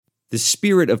The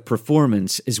spirit of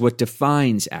performance is what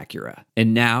defines Acura.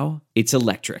 And now, it's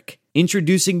electric.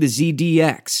 Introducing the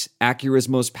ZDX, Acura's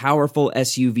most powerful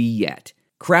SUV yet.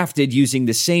 Crafted using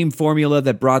the same formula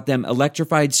that brought them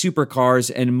electrified supercars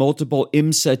and multiple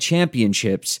IMSA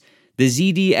championships, the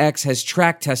ZDX has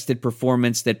track-tested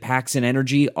performance that packs an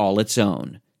energy all its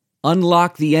own.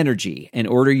 Unlock the energy and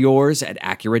order yours at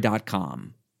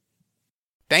Acura.com.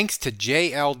 Thanks to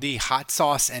JLD Hot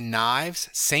Sauce and Knives,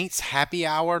 Saints Happy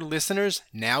Hour listeners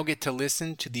now get to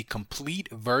listen to the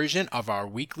complete version of our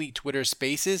weekly Twitter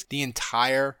Spaces the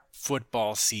entire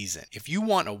football season. If you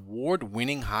want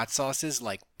award-winning hot sauces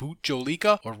like Boot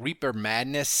Jolica or Reaper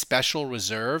Madness Special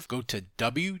Reserve, go to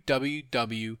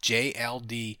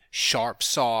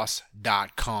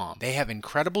www.jldsharpsauce.com. They have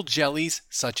incredible jellies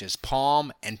such as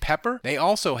palm and pepper. They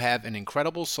also have an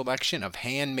incredible selection of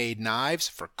handmade knives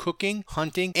for cooking,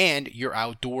 hunting, and your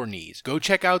outdoor needs. Go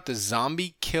check out the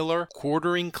Zombie Killer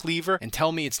Quartering Cleaver and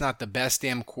tell me it's not the best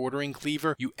damn quartering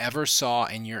cleaver you ever saw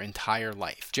in your entire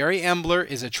life. Jerry Embler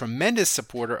is a tremendous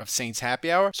supporter of Saints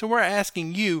Happy Hour, so we're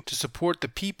asking you to support the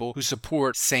people who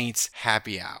support Saints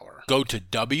Happy Hour. Go to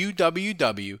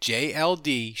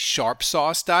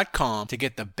www.jldsharpsauce.com to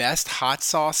get the best hot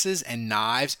sauces and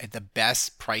knives at the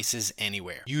best prices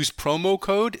anywhere. Use promo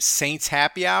code Saints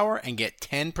Happy Hour and get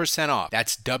 10% off.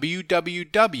 That's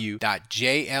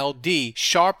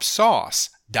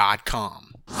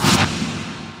www.jldsharpsauce.com.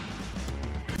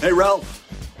 Hey, Ralph.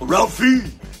 Ralphie,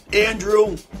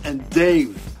 Andrew, and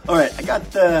Dave. All right, I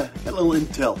got a little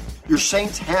intel. Your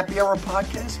Saints Happy Hour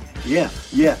podcast? Yeah.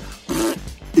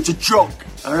 It's a joke,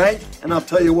 all right? And I'll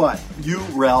tell you what. You,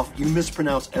 Ralph, you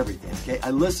mispronounce everything, okay? I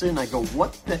listen, I go,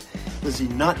 what the... Does he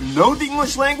not know the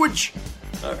English language?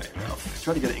 All right, Ralph.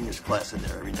 Try to get an English class in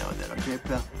there every now and then, okay,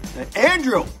 pal?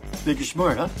 Andrew! Think you're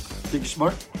smart, huh? Think you're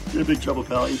smart? You're in big trouble,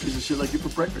 pal. Eat piece of shit like you for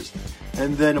breakfast.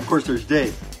 And then, of course, there's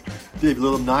Dave. Dave, a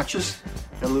little obnoxious?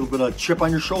 Got a little bit of chip on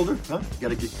your shoulder, huh? You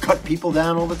gotta cut people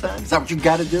down all the time? Is that what you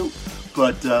gotta do?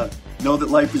 But know that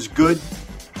life is good.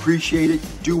 Appreciate it.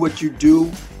 Do what you do.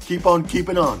 Keep on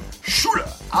keeping on. Shooter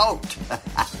out.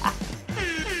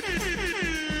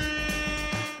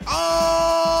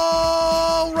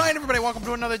 All right, everybody. Welcome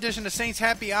to another edition of Saints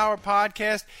Happy Hour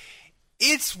podcast.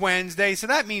 It's Wednesday, so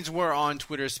that means we're on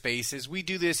Twitter Spaces. We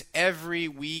do this every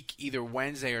week, either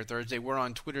Wednesday or Thursday. We're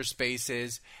on Twitter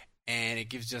Spaces, and it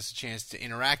gives us a chance to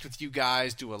interact with you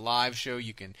guys, do a live show.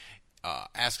 You can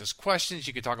ask us questions.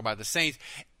 You can talk about the Saints.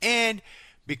 And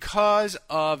because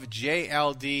of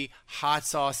JLD Hot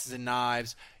Sauces and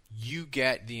Knives, you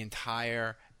get the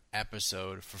entire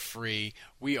episode for free.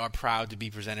 We are proud to be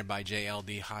presented by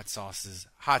JLD Hot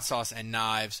Sauce and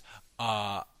Knives.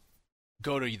 Go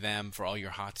to them for all your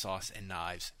hot sauce and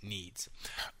knives needs.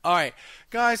 All right,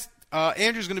 guys.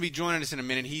 Andrew's going to be joining us in a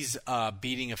minute. He's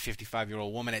beating a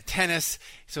 55-year-old woman at tennis,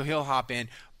 so he'll hop in.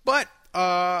 But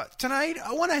tonight,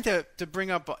 I wanted to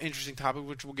bring up an interesting topic,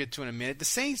 which we'll get to in a minute. The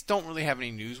Saints don't really have any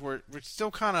news. We're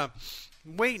still kind of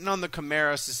waiting on the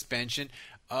Kamara suspension.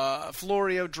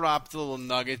 Florio dropped the little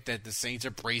nugget that the Saints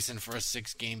are bracing for a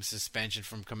 6-game suspension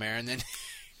from Kamara, and then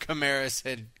Kamara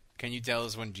said, "Can you tell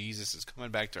us when Jesus is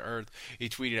coming back to earth?" He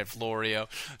tweeted at Florio,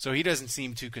 so he doesn't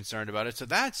seem too concerned about it. So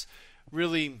that's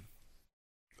really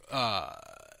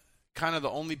kind of the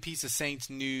only piece of Saints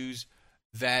news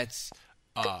that's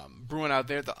brewing out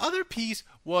there. The other piece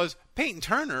was Peyton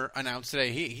Turner announced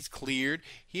today he's cleared.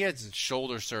 He had some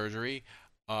shoulder surgery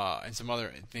and some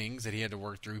other things that he had to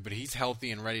work through, but he's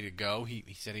healthy and ready to go. He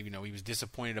said he was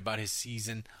disappointed about his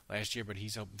season last year, but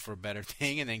he's hoping for a better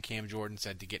thing. And then Cam Jordan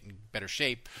said to get in better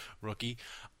shape, rookie.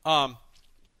 So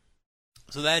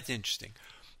that's interesting.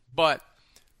 But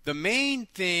the main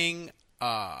thing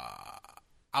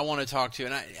I want to talk to,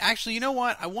 and actually, you know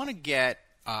what? I want to get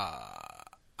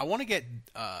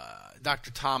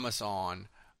Dr. Thomas on,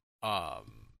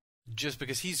 just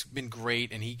because he's been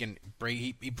great and he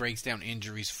breaks down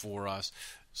injuries for us,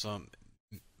 some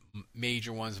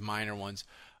major ones, minor ones.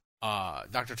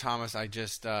 Dr. Thomas, I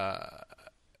just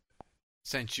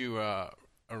sent you a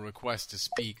request to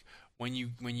speak. When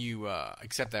you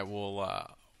accept that, we'll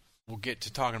get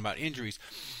to talking about injuries.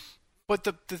 But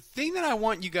the thing that I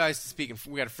want you guys to speak, and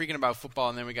we got Freaking About Football,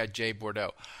 and then we got Jay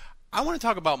Bordeaux. I want to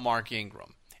talk about Mark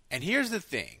Ingram. And here's the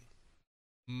thing.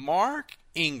 Mark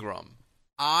Ingram,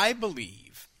 I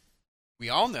believe, we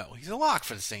all know, he's a lock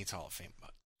for the Saints Hall of Fame.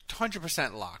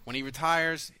 100% lock. When he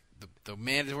retires, the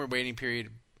mandatory waiting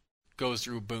period goes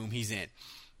through, boom, he's in.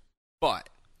 But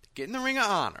get in the Ring of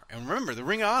Honor. And remember, the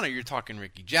Ring of Honor, you're talking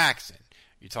Ricky Jackson.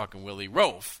 You're talking Willie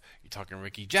Roaf. You're talking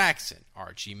Ricky Jackson,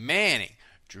 Archie Manning.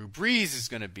 Drew Brees is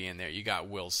going to be in there. You got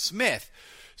Will Smith.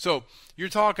 So you're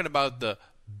talking about the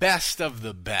best of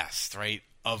the best, right,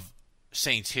 of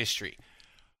Saints history.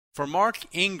 For Mark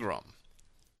Ingram,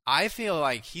 I feel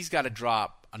like he's got to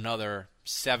drop another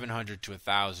 700 to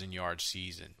 1,000 yard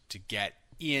season to get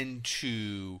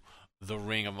into the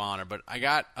Ring of Honor. But I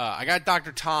got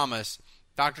Dr. Thomas.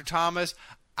 Dr. Thomas,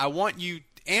 I want you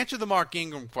to answer the Mark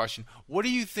Ingram question. What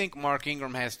do you think Mark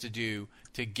Ingram has to do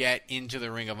to get into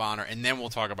the Ring of Honor? And then we'll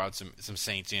talk about some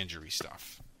Saints injury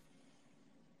stuff.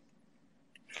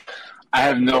 I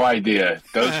have no idea.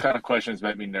 Those kind of questions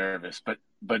make me nervous,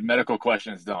 but medical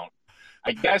questions don't.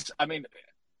 I guess. I mean,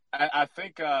 I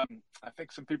think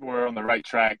some people were on the right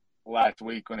track last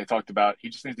week when they talked about he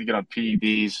just needs to get on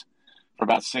PEDs for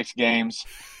about 6 games.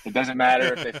 It doesn't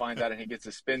matter if they find out and he gets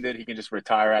suspended. He can just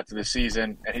retire after the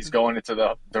season, and he's going into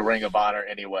the Ring of Honor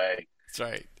anyway. That's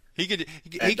right.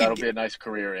 That'll be a nice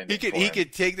career ending. He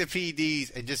could take the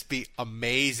PEDs and just be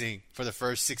amazing for the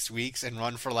first 6 weeks and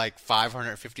run for like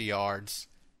 550 yards,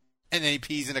 and then he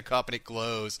pees in a cup and it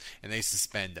glows and they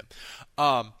suspend him.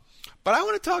 But I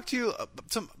want to talk to you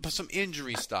about some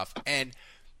injury stuff. And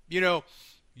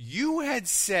you had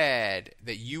said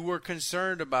that you were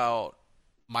concerned about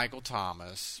Michael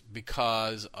Thomas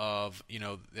because of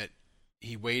that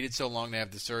he waited so long to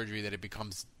have the surgery that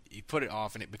he put it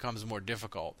off and it becomes more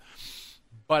difficult.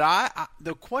 But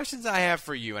the questions I have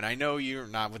for you, and I know you're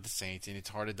not with the Saints and it's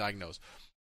hard to diagnose,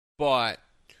 but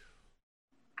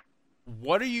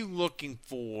what are you looking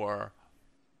for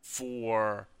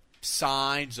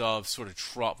signs of sort of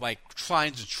trouble, like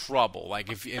signs of trouble?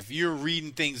 Like if you're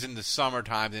reading things in the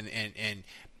summertime and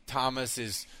Thomas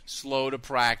is slow to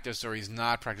practice or he's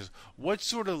not practicing, what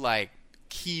sort of like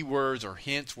keywords or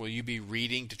hints will you be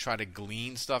reading to try to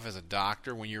glean stuff as a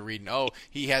doctor when you're reading, oh,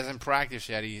 he hasn't practiced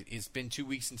yet, it's been 2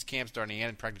 weeks since camp started, he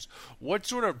hadn't practiced? What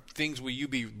sort of things will you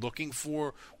be looking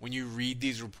for when you read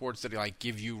these reports that like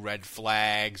give you red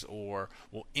flags or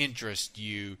will interest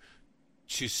you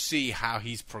to see how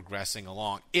he's progressing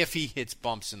along if he hits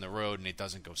bumps in the road and it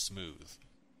doesn't go smooth?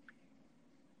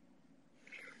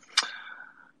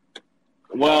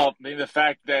 Well, I mean, the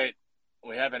fact that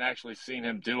we haven't actually seen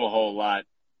him do a whole lot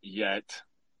yet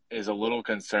is a little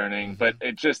concerning, but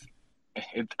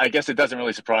I guess it doesn't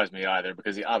really surprise me either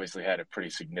because he obviously had a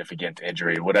pretty significant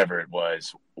injury, whatever it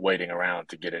was, waiting around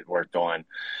to get it worked on.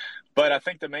 But I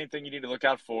think the main thing you need to look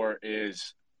out for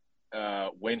is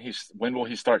when will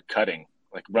he start cutting?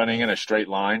 Like running in a straight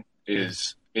line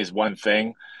is one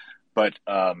thing, but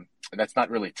that's not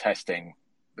really testing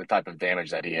the type of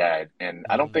damage that he had. And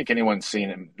I don't think no one's seen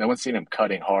him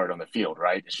cutting hard on the field,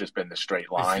 right? It's just been the straight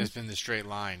line. It's just been the straight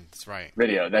line. That's right.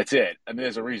 Video. That's it. I mean,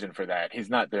 there's a reason for that.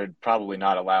 They're probably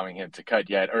not allowing him to cut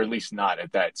yet, or at least not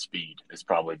at that speed. It's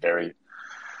probably very,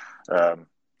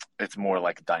 it's more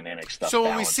like dynamic stuff. So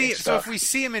if we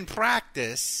see him in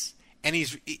practice and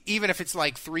he's, even if it's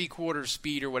like 3/4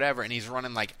 speed or whatever, and he's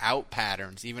running like out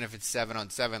patterns, even if it's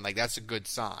 7-on-7, like that's a good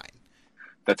sign.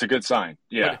 That's a good sign.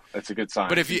 Yeah, that's a good sign.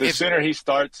 But the sooner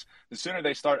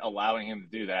they start allowing him to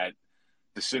do that,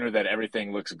 the sooner that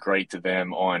everything looks great to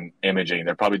them on imaging.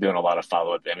 They're probably doing a lot of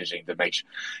follow-up imaging to make sure.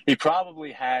 He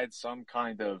probably had some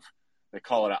kind of, they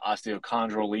call it an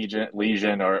osteochondral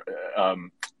lesion or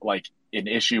like an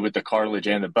issue with the cartilage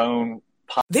and the bone.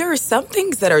 There are some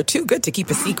things that are too good to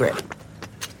keep a secret.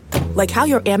 Like how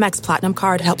your Amex Platinum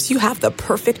card helps you have the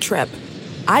perfect trip.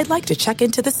 I'd like to check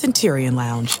into the Centurion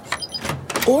Lounge.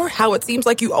 Or how it seems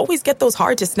like you always get those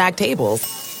hard-to-snag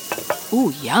tables.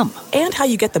 Ooh, yum. And how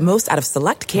you get the most out of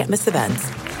select can't-miss events.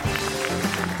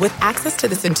 With access to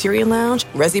the Centurion Lounge,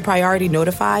 Resi Priority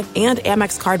Notified, and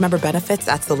Amex card member benefits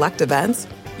at select events,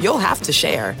 you'll have to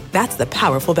share. That's the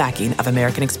powerful backing of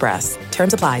American Express.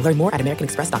 Terms apply. Learn more at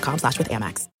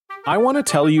americanexpress.com/withAmex. I want to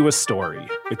tell you a story.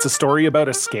 It's a story about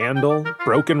a scandal,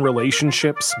 broken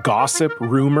relationships, gossip,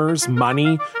 rumors,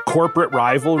 money, corporate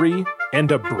rivalry,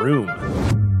 and a broom.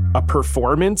 A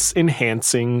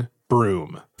performance-enhancing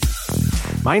broom.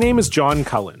 My name is John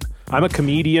Cullen. I'm a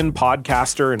comedian,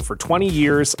 podcaster, and for 20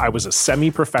 years, I was a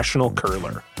semi-professional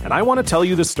curler. And I want to tell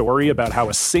you the story about how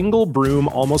a single broom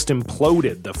almost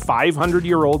imploded the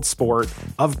 500-year-old sport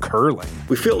of curling.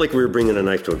 We felt like we were bringing a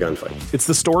knife to a gunfight. It's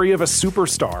the story of a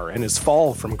superstar and his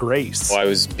fall from grace. Well, I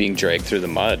was being dragged through the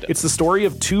mud. It's the story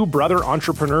of two brother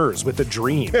entrepreneurs with a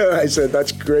dream. I said,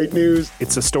 that's great news.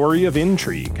 It's a story of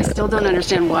intrigue. I still don't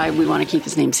understand why we want to keep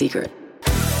his name secret.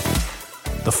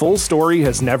 The full story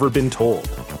has never been told,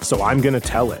 so I'm going to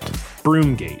tell it.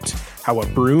 Broomgate, how a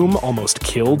broom almost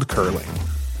killed curling.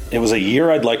 It was a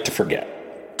year I'd like to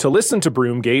forget. To listen to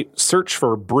Broomgate, search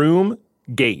for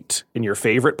Broomgate in your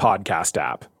favorite podcast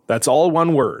app. That's all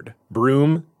one word,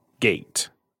 Broomgate.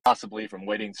 Possibly from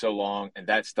waiting so long and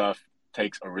that stuff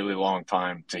takes a really long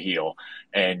time to heal,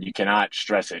 and you cannot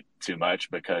stress it too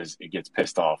much because it gets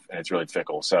pissed off and it's really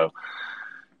fickle. So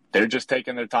they're just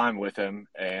taking their time with him,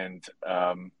 and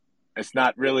it's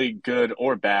not really good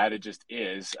or bad. It just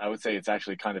is. I would say it's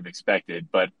actually kind of expected,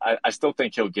 but I still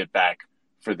think he'll get back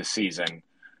for the season.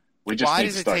 We just Why need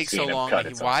does to it start take so seeing him long? cut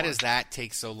at some Why point. does that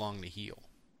take so long to heal?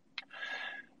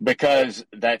 Because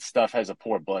that stuff has a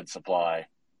poor blood supply,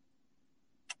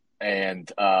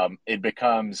 and it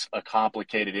becomes a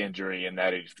complicated injury in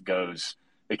that it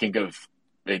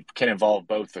can involve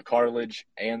both the cartilage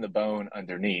and the bone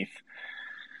underneath.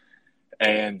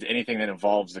 And anything that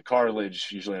involves the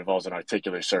cartilage usually involves an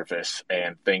articular surface,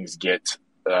 and things get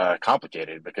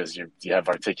complicated because you have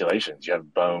articulations, you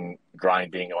have bone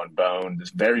grinding on bone. There's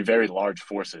very, very large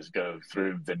forces go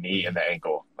through the knee and the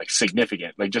ankle, like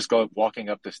significant. Like just walking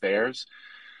up the stairs,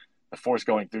 the force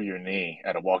going through your knee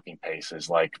at a walking pace is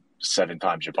like 7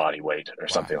 times your body weight or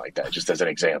something like that, just as an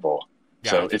example.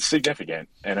 Yeah. So it's significant.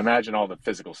 And imagine all the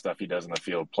physical stuff he does in the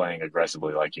field playing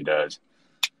aggressively like he does.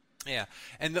 Yeah,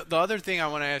 and the other thing I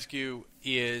want to ask you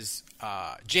is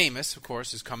Jameis, of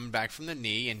course, is coming back from the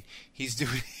knee, and he's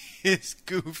doing his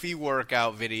goofy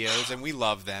workout videos, and we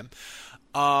love them.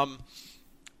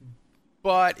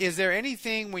 But is there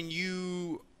anything when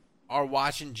you are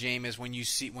watching Jameis, when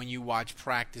you watch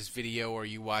practice video or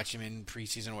you watch him in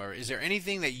preseason or whatever, is there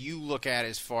anything that you look at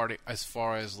as far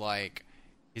as like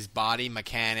his body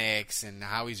mechanics and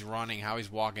how he's running, how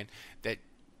he's walking, that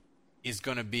is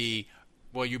going to be,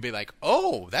 well, you'd be like,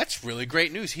 oh, that's really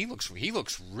great news. He looks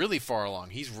really far along.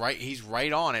 He's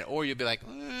right on it. Or you'd be like,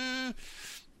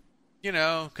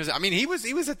 because I mean, he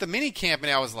was at the mini camp,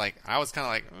 and I was kind of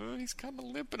like, oh, he's kind of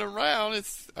limping around.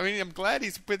 I'm glad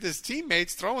he's with his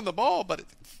teammates throwing the ball, but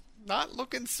it's not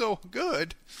looking so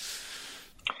good.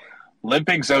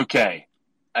 Limping's okay.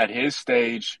 At his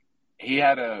stage, he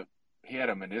had a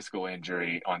meniscal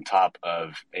injury on top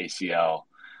of ACL.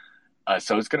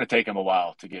 So it's going to take him a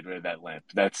while to get rid of that limp.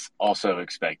 That's also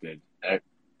expected.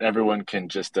 Everyone can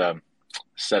just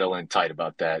settle in tight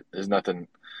about that. There's nothing.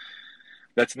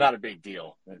 That's not a big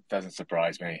deal. It doesn't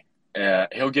surprise me.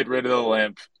 He'll get rid of the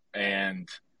limp, and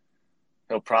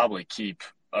he'll probably keep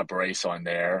a brace on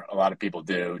there. A lot of people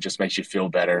do. It just makes you feel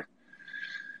better.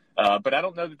 But I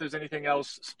don't know that there's anything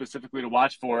else specifically to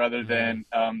watch for other than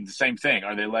the same thing.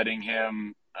 Are they letting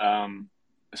him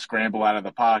scramble out of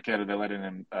the pocket? Are they letting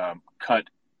him cut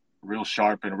real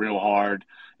sharp and real hard?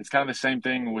 It's kind of the same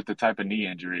thing with the type of knee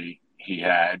injury he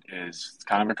had. It's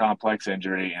kind of a complex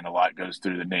injury, and a lot goes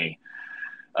through the knee.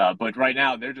 But right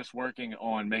now, they're just working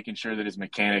on making sure that his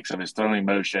mechanics of his throwing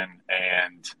motion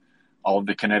and all of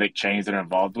the kinetic chains that are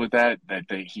involved with that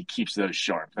he keeps those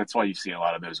sharp. That's why you see a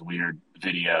lot of those weird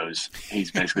videos.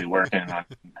 He's basically working on.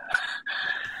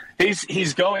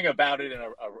 He's going about it in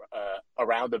a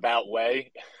roundabout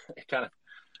way, kind of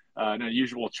an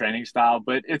unusual training style,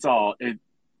 but it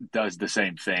does the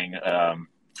same thing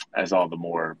as all the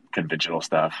more conventional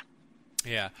stuff.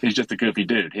 Yeah, he's just a goofy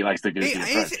dude. He likes the goofy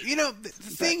approach. The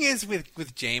thing is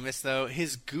with Jameis, though,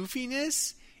 his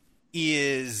goofiness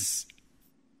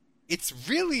it's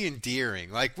really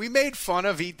endearing. Like, we made fun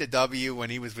of Eat the W when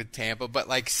he was with Tampa, but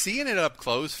like seeing it up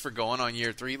close for going on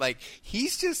year 3, like,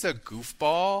 he's just a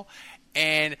goofball.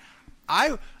 And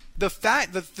the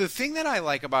thing that I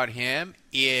like about him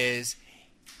is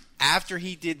after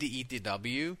he did the Eat the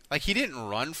W, like, he didn't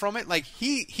run from it. Like,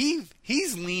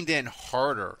 he's leaned in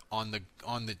harder on the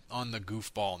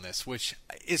goofballness, which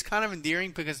is kind of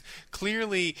endearing because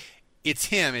clearly it's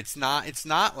him. It's not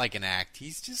like an act.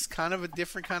 He's just kind of a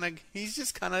different kind of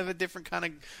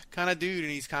dude,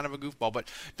 and he's kind of a goofball.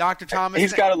 But Dr. Thomas,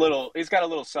 he's got a little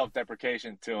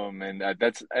self-deprecation to him, and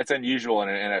that's unusual in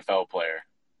an NFL player.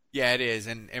 Yeah, it is,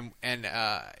 and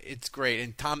it's great.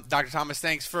 And Dr. Thomas,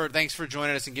 thanks for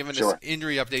joining us and giving us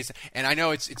injury updates. And I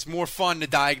know it's more fun to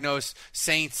diagnose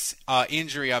Saints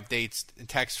injury updates and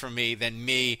text from me than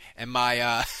me and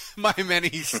my my many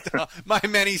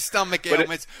stomach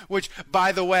ailments. Which,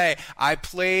 by the way, I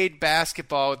played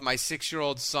basketball with my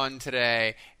 6-year-old son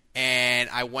today, and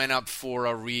I went up for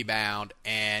a rebound,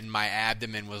 and my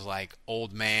abdomen was like,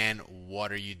 "Old man,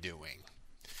 what are you doing?"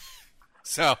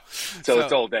 So it's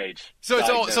old age. It's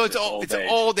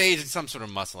old age and some sort of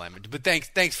muscle damage. But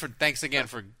thanks again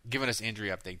for giving us injury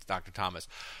updates, Dr. Thomas.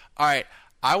 All right,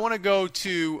 I want to go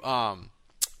to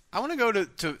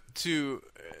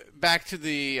back to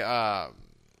the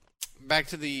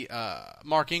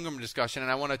Mark Ingram discussion,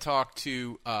 and I want to talk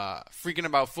to Freaking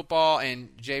About Football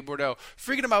and Jay Bordeaux.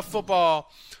 Freaking About Football.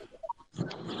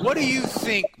 What do you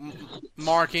think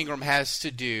Mark Ingram has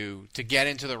to do to get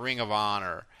into the Ring of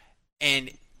Honor?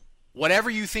 And whatever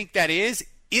you think that is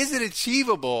Is it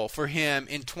achievable for him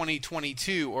in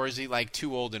 2022, or is he like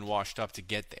too old and washed up to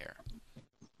get there?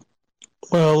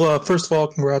 Well, first of all,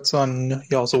 congrats on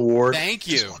y'all's award. Thank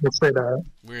you. Just wanted to say that.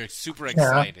 We're super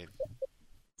excited.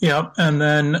 Yeah, and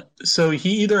then so he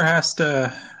either has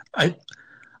to.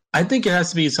 I think it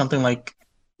has to be something like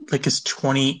his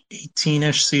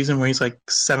 2018-ish season where he's like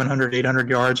 700, 800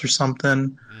 yards or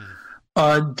something.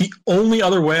 The only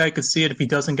other way I could see it if he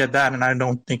doesn't get that, and I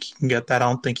don't think he can get that. I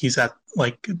don't think he's at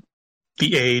like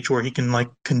the age where he can like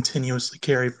continuously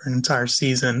carry for an entire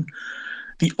season.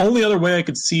 The only other way I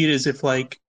could see it is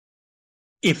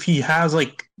if he has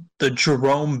like the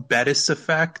Jerome Bettis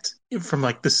effect from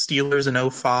like the Steelers in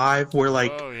 2005, where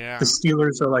like the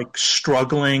Steelers are like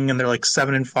struggling and they're like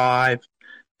 7-5,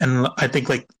 and I think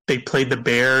like they played the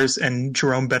Bears and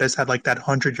Jerome Bettis had like that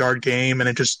 100-yard game and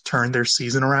it just turned their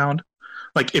season around.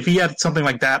 Like if he had something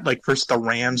like that, like versus the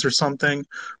Rams or something,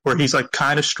 where he's like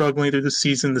kind of struggling through the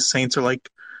season, the Saints are like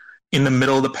in the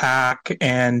middle of the pack,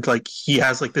 and like he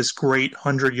has like this great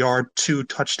 100-yard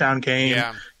 2-touchdown game,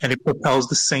 and it propels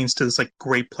the Saints to this like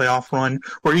great playoff run,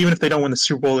 or even if they don't win the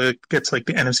Super Bowl, it gets like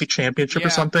the NFC Championship or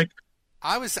something.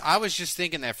 I was just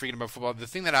thinking that, freaking about football. The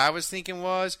thing that I was thinking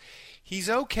was he's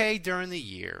okay during the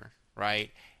year,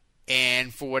 right?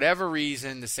 And for whatever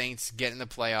reason, the Saints get in the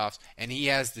playoffs, and he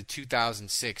has the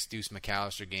 2006 Deuce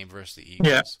McAllister game versus the Eagles.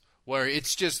 Yeah. Where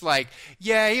it's just like,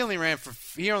 he only ran for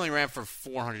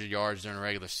 400 yards during the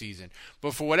regular season.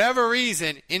 But for whatever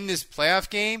reason, in this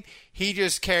playoff game, he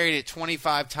just carried it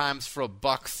 25 times for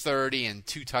 $130 and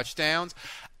 2 touchdowns.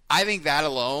 I think that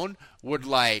alone would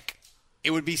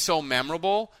it would be so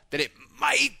memorable that it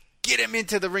might get him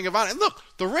into the Ring of Honor. And look,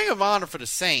 the Ring of Honor for the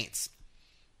Saints,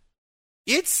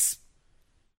 it's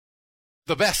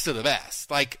the best of the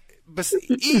best.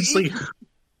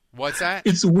 What's that?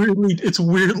 It's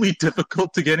weirdly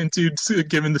difficult to get into,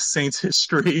 given the Saints'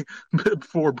 history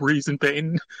before Breeze and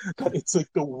Payton. That it's like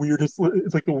the weirdest.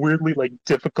 It's like the weirdly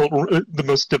difficult, the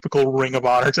most difficult Ring of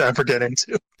Honor to ever get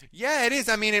into. Yeah, it is.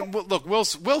 I mean, look, Will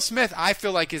Smith, I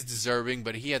feel like is deserving,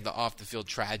 but he had the off the field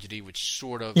tragedy, which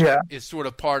sort of is sort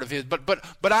of part of his.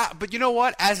 But you know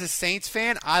what? As a Saints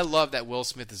fan, I love that Will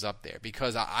Smith is up there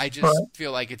because I just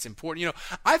feel like it's important. You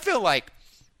know, I feel like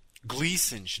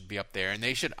Gleason should be up there, and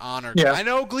they should honor. Yeah. I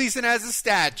know Gleason has a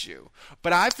statue,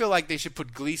 but I feel like they should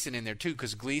put Gleason in there too,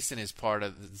 because Gleason is part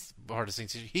of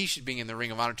Saints. He should be in the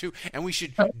Ring of Honor too, and we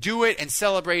should do it and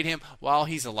celebrate him while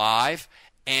he's alive.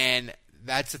 And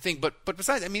that's the thing. But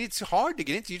besides, I mean, it's hard to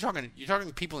get into. You're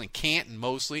talking people in Canton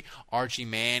mostly. Archie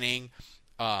Manning.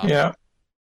 You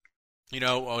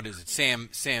know, what is it?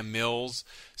 Sam Mills.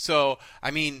 So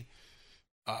I mean,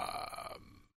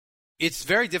 it's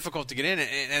very difficult to get in,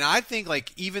 and I think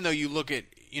even though you look at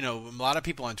a lot of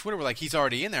people on Twitter were like he's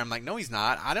already in there. I'm like, no, he's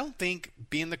not. I don't think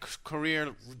being the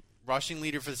career rushing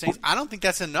leader for the Saints, I don't think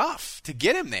that's enough to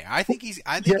get him there. I think he's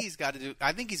got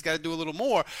to do a little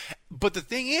more. But the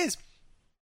thing is,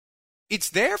 it's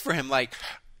there for him. Like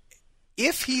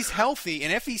if he's healthy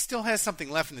and if he still has something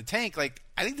left in the tank, I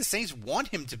think the Saints want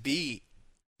him to be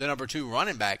the number 2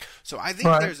 running back. So I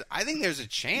think there's a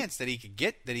chance that he can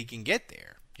get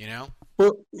there. You know?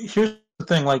 Well, here's the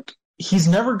thing. He's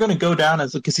never going to go down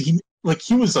as because he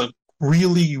was a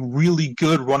really, really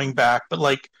good running back,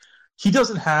 but he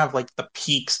doesn't have the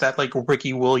peaks that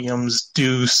Ricky Williams,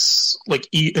 Deuce,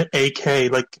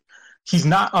 AK. He's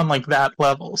not on that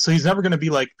level, so he's never going to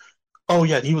be oh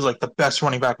yeah, he was the best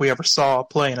running back we ever saw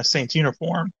play in a Saints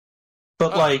uniform.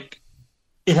 But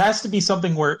it has to be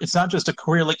something where it's not just a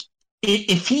career.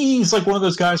 If he's one of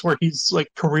those guys where he's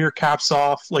career caps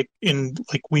off,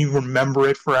 we remember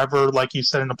it forever, like you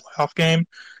said in a playoff game,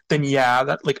 then yeah,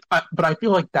 that but I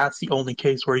feel that's the only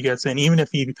case where he gets in. Even if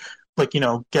he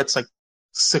gets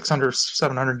 600,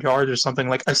 700 yards or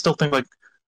something, I still think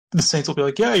the Saints will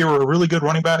be yeah, you're a really good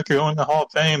running back, you're going to the Hall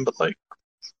of Fame, but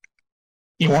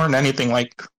you weren't anything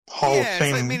Hall of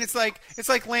Fame. It's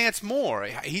like Lance Moore.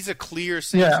 He's a clear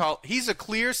Saints Hall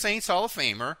of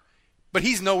Famer. But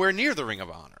he's nowhere near the Ring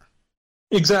of Honor.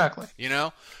 Exactly. You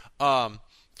know?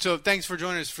 So thanks for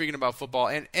joining us, Freaking About Football.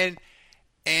 And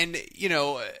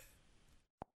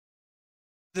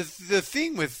the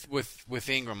thing with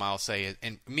Ingram, I'll say,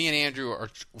 and me and Andrew are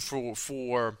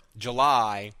for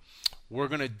July, we're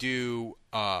gonna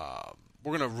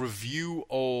review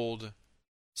old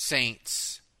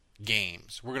Saints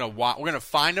games. We're gonna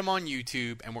find them on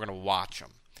YouTube and we're gonna watch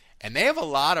them. And they have a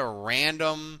lot of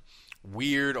random,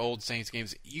 weird old Saints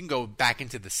games. You can go back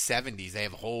into the 70s. They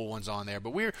have whole ones on there.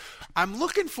 But I'm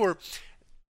looking for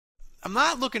I'm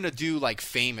not looking to do like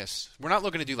famous. We're not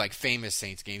looking to do like famous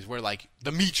Saints games where like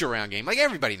the meet your round game. Like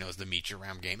everybody knows the meet your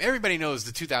round game. Everybody knows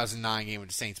the 2009 game when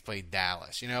the Saints played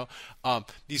Dallas. You know,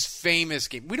 these famous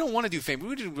games. We don't want to do famous. We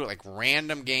want to do like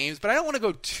random games, but I don't want to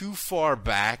go too far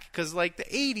back because like the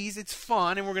 80s, it's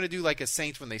fun, and we're gonna do like a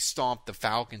Saints when they stomped the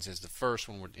Falcons as the first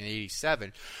one in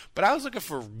 '87. But I was looking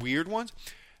for weird ones.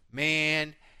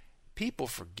 Man, people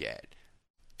forget.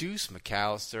 Deuce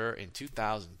McAllister in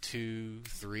 2002,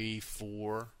 3,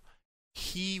 4,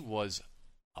 he was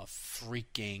a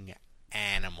freaking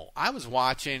animal. I was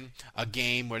watching a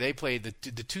game where they played the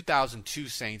 2002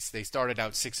 Saints. They started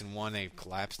out 6-1. They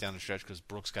collapsed down the stretch because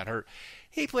Brooks got hurt.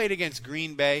 He played against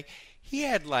Green Bay. He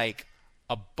had like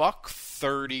a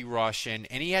 $130 rushing,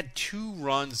 and he had 2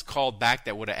 runs called back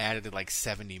that would have added to like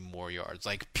 70 more yards.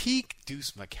 Like peak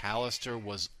Deuce McAllister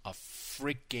was a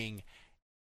freaking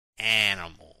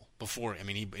animal. Before, I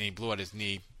mean, he blew out his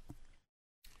knee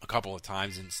a couple of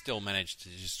times and still managed to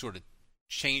just sort of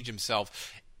change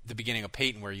himself at the beginning of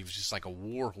Peyton, where he was just like a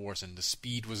war horse and the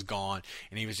speed was gone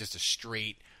and he was just a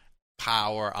straight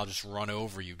power, I'll just run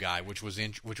over you guy, which was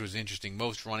interesting.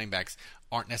 Most running backs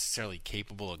aren't necessarily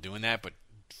capable of doing that, but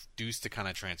Deuce to kind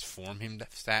of transform him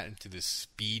that into this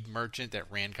speed merchant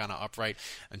that ran kind of upright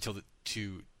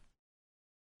to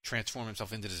transform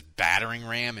himself into this battering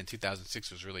ram in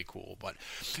 2006 was really cool. But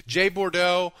Jay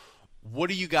Bordeaux, what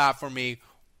do you got for me?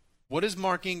 What does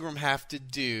Mark Ingram have to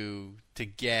do to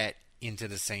get into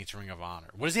the Saints Ring of Honor?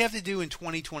 What does he have to do in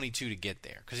 2022 to get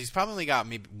there? Because he's probably got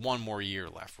maybe one more year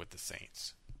left with the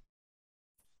Saints.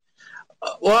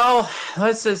 Well,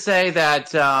 let's just say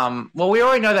that, we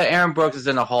already know that Aaron Brooks is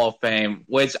in the Hall of Fame,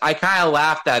 which I kind of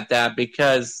laughed at that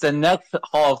because the next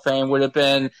Hall of Fame would have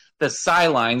been the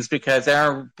sidelines because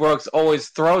Aaron Brooks always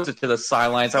throws it to the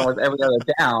sidelines almost every other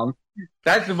down.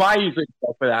 That's my usual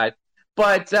stuff for that.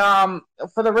 But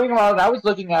for the Ring of Honor, I was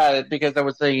looking at it because I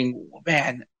was thinking,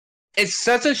 man, it's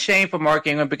such a shame for Mark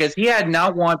Ingram because he had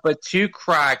not one but 2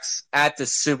 cracks at the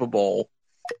Super Bowl.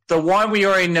 The one we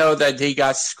already know that he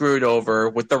got screwed over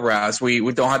with the refs. We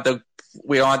don't have to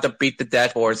beat the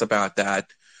dead horse about that.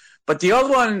 But the other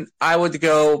one, I would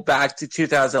go back to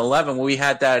 2011 when we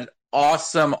had that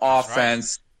awesome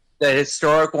offense, the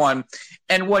historic one.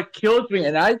 And what kills me,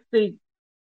 and I think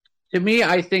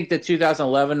the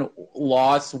 2011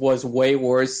 loss was way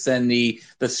worse than the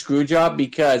screw job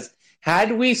because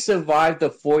had we survived the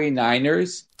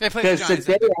 49ers, they played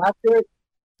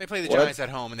the Giants at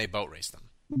home and they boat raced them.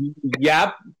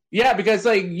 Yep. Yeah, because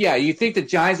you think the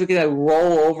Giants would get a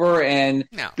roll over and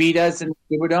beat us in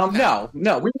the Superdome?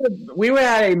 No. We would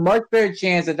have had a much better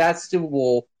chance at that Super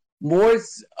Bowl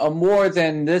more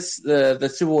than this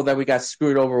the Super Bowl that we got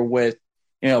screwed over with,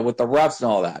 with the refs and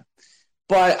all that.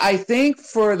 But I think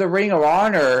for the Ring of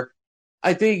Honor,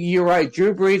 I think you're right.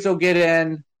 Drew Brees will get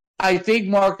in. I think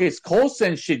Marcus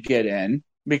Colston should get in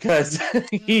because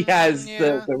he has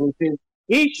the routine.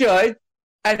 He should.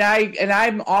 And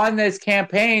I'm on this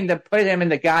campaign to put him in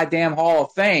the goddamn Hall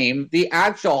of Fame, the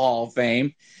actual Hall of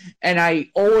Fame. And I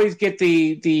always get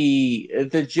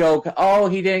the joke, oh,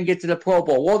 he didn't get to the Pro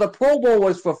Bowl. Well, the Pro Bowl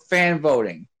was for fan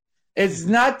voting. It's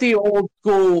not the old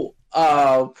school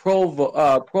Pro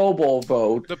Bowl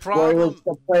vote. The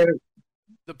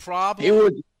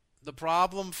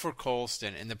problem for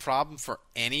Colston and the problem for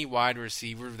any wide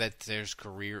receiver that their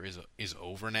career is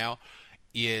over now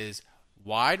is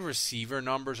wide receiver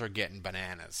numbers are getting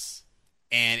bananas.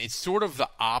 And it's sort of the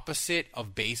opposite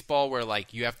of baseball where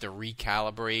like you have to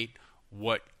recalibrate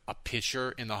what a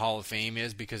pitcher in the Hall of Fame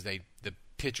is because the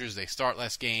pitchers, they start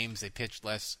less games, they pitch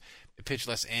less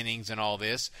innings and all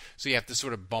this. So you have to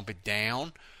sort of bump it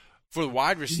down. For the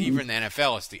wide receiver in the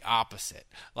NFL, it's the opposite.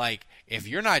 Like if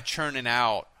you're not churning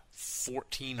out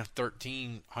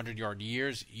 1,300-yard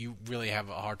years, you really have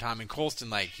a hard time. And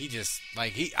Colston,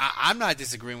 I'm not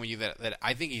disagreeing with you that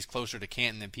I think he's closer to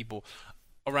Canton than people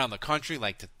around the country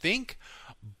like to think,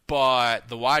 but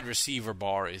the wide receiver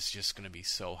bar is just going to be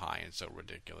so high and so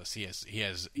ridiculous. He has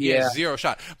zero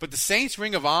shot. But the Saints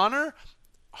Ring of Honor,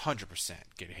 100%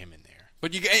 get him in there.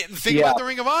 But you think about the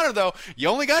Ring of Honor though, you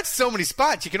only got so many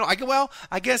spots.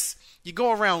 I guess you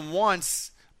go around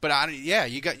once. But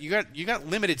you got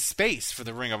limited space for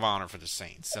the Ring of Honor for the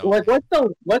Saints. So what's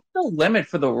the limit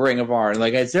for the Ring of Honor?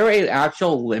 Like, is there an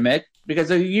actual limit?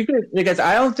 Because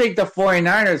I don't think the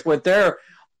 49ers with their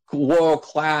world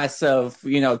class of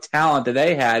talent that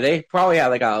they probably had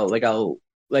like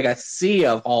a sea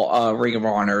of all Ring of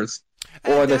Honors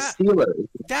or the Steelers.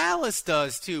 Dallas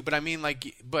does too, but I mean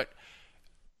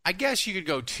I guess you could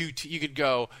go you could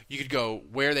go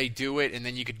where they do it, and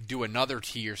then you could do another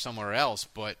tier somewhere else.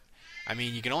 But I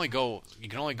mean, you can only go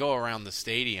around the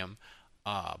stadium.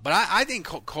 But I think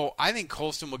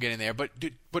Colston will get in there. But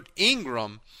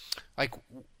Ingram, like,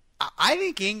 I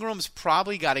think Ingram's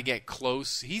probably got to get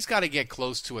close. He's got to get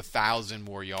close to 1,000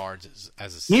 more yards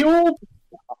as a senior.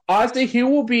 Honestly, he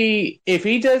will be, if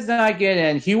he does not get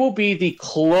in, he will be the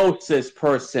closest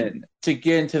person to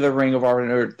get into the Ring of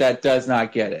Honor that does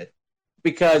not get it.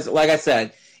 Because, like I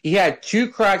said, he had 2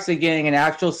 cracks at getting an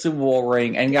actual Super Bowl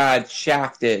ring and got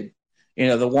shafted. You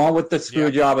know, the one with the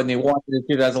screw job and the one in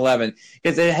 2011.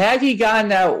 Because had he gotten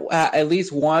that at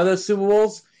least one of those Super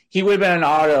Bowls, he would have been an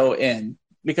auto in.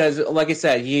 Because, like I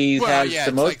said, he's had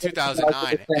the most. Like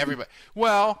 2009. Everybody.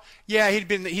 Well, yeah,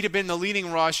 he'd have been the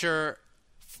leading rusher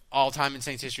all time in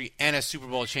Saints history and a Super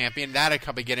Bowl champion. That'd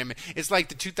probably get him. It's like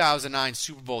the 2009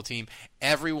 Super Bowl team.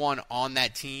 Everyone on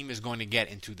that team is going to get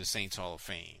into the Saints Hall of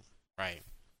Fame, right?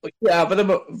 Yeah, for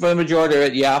the majority of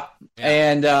it, yeah.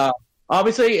 And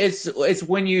obviously, it's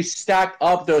when you stack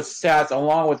up those stats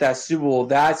along with that Super Bowl,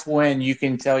 that's when you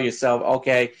can tell yourself,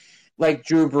 okay, like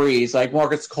Drew Brees, like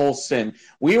Marcus Colston,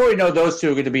 we already know those two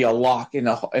are going to be a lock in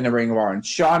the Ring of Honor.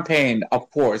 Sean Payne, of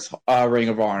course, Ring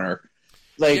of Honor.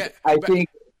 I think.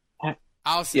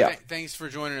 I'll say thanks for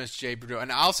joining us, Jay Bordeaux.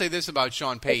 And I'll say this about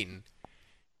Sean Payton: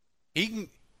 he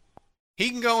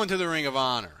can go into the Ring of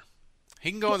Honor. He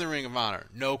can go in the Ring of Honor,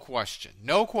 no question.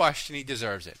 No question, he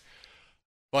deserves it.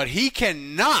 But he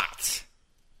cannot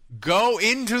go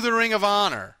into the Ring of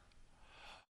Honor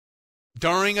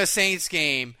during a Saints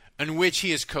game in which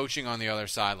he is coaching on the other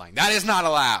sideline. That is not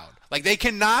allowed. Like, they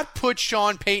cannot put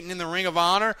Sean Payton in the Ring of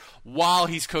Honor while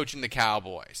he's coaching the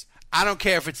Cowboys. I don't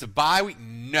care if it's a bye week.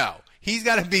 No. He's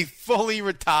got to be fully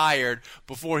retired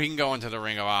before he can go into the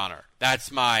Ring of Honor.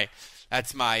 That's my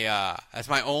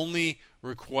only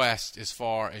request as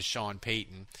far as Sean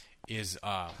Payton is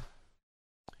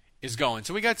going.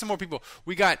 So we got some more people.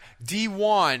 We got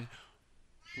D1.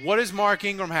 What does Mark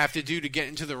Ingram have to do to get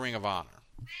into the Ring of Honor?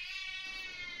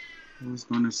 I was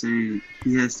going to say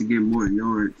he has to get more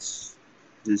yards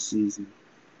this season.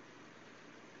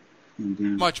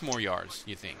 Much more yards,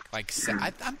 you think? Like,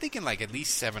 I'm thinking like at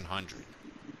least 700.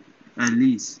 At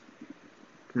least.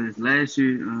 Because last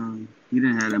year, he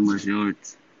didn't have that much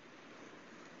yards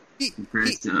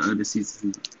compared to other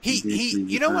seasons.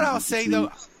 You know what I'll say,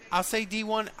 though? I'll say,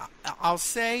 D1, I'll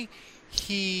say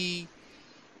he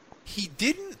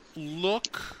didn't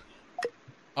look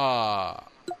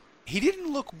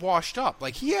washed up.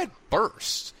 Like, he had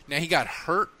bursts. Now, he got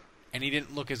hurt, and he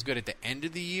didn't look as good at the end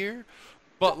of the year.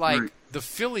 But, like, the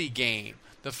Philly game,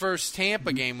 the first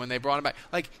Tampa game when they brought him back,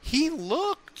 like, he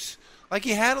looked like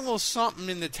he had a little something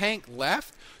in the tank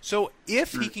left. So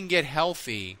if he can get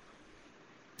healthy,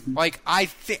 like, I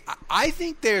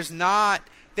think there's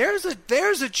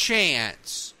a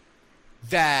chance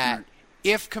that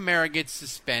if Kamara gets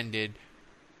suspended,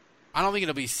 I don't think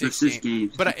it'll be six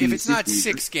games. But if it's not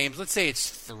 6 games, let's say it's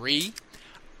 3,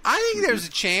 I think there's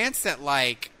a chance that,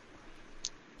 like,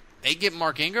 they get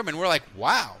Mark Ingram, and we're like,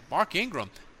 wow, Mark Ingram,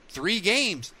 3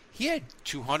 games, he had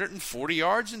 240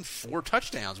 yards and 4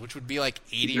 touchdowns, which would be like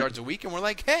 80 yards a week, and we're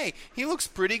like, hey, he looks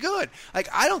pretty good. Like,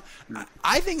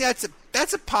 I think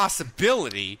that's a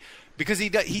possibility because he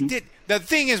did. The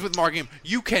thing is with Mark Ingram,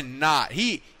 you cannot.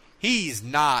 He's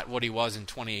not what he was in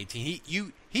 2018.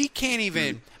 He can't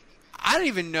even. I don't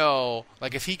even know,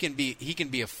 like, if he can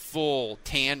be a full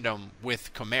tandem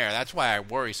with Kamara. That's why I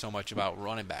worry so much about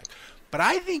running back. But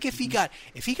I think if he got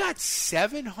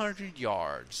 700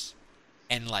 yards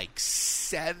and like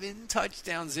 7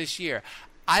 touchdowns this year,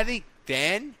 I think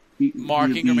then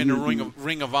Mark Ingram in the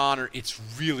Ring of Honor, it's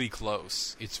really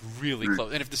close. It's really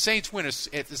close. And if the Saints won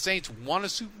a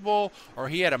Super Bowl or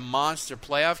he had a monster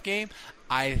playoff game,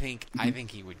 I think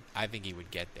he would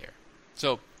get there.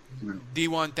 So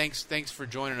D1, thanks for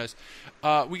joining us.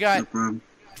 We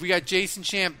got Jason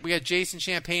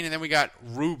Champagne, and then we got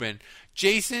Ruben.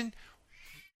 Jason,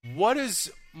 what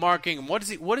is Mark Ingram? What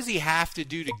does he have to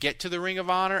do to get to the Ring of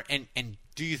Honor, and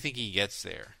do you think he gets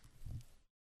there?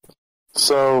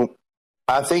 So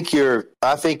I think you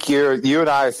and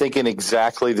I are thinking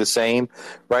exactly the same.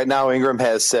 Right now, Ingram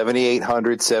has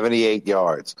 7,878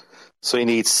 yards. So he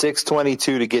needs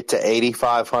 622 to get to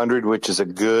 8,500, which is a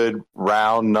good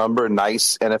round number,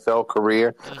 nice NFL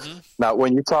career. Mm-hmm. Now,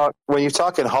 when you're talking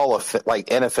NFL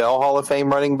Hall of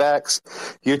Fame running backs,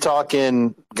 you're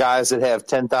talking guys that have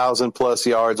 10,000 plus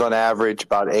yards on average,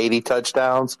 about 80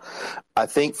 touchdowns. I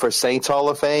think for Saints Hall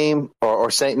of Fame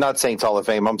not Saints Hall of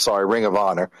Fame, I'm sorry, Ring of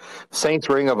Honor, Saints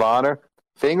Ring of Honor,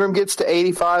 if Ingram gets to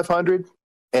 8,500,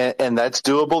 and that's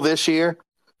doable this year.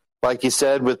 Like you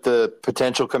said, with the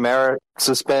potential Kamara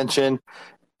suspension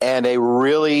and a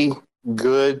really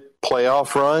good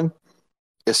playoff run,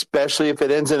 especially if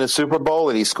it ends in a Super Bowl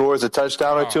and he scores a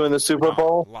touchdown or two in the Super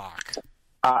Bowl. Lock.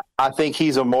 I think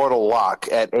he's a mortal lock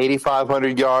at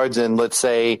 8,500 yards, and let's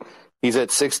say he's at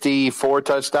 64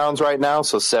 touchdowns right now,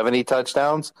 so 70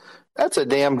 touchdowns. That's a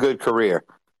damn good career.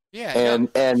 Yeah.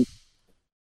 And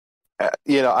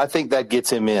I think that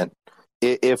gets him in.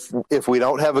 If we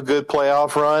don't have a good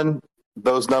playoff run,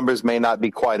 those numbers may not be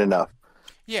quite enough.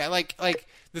 Yeah, like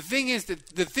the thing is that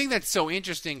the thing that's so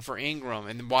interesting for Ingram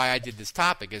and why I did this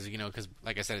topic is, because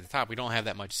like I said at the top, we don't have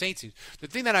that much Saints news. The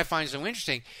thing that I find so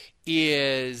interesting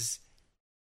is,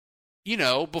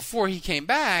 before he came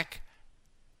back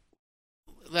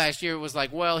last year, it was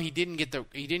like, well, he didn't get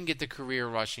the career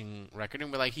rushing record,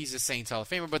 and we're like, he's a Saints Hall of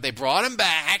Famer, but they brought him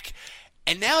back,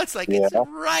 and now it's like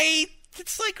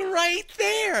it's like right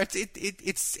there.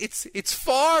 It's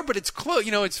far, but it's close.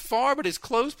 It's far, but it's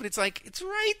close. But it's like it's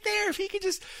right there. If he could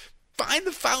just find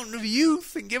the fountain of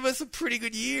youth and give us a pretty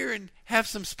good year and have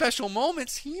some special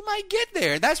moments, he might get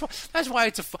there. And that's why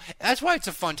it's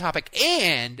a fun topic.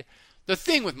 And the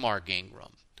thing with Mark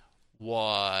Ingram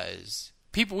was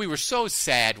we were so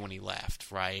sad when he left,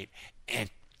 right? And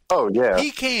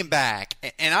he came back,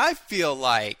 and I feel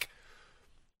like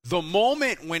the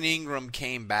moment when Ingram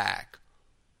came back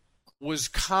was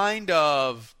kind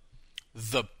of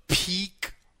the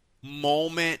peak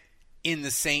moment in the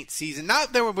Saints season.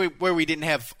 Not there where we didn't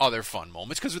have other fun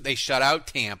moments, because they shut out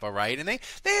Tampa, right? And they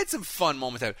had some fun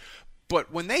moments.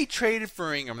 But when they traded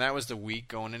for Ingram, that was the week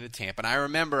going into Tampa. And I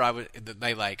remember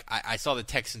I saw the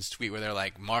Texans tweet where they're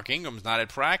like, Mark Ingram's not at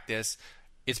practice.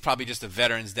 It's probably just a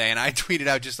Veterans Day. And I tweeted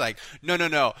out just like,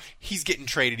 no, he's getting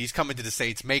traded. He's coming to the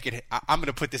Saints. Make it. I'm going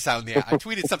to put this out in the. I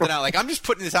tweeted something out like, I'm just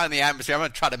putting this out in the atmosphere. I'm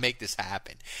going to try to make this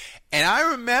happen. And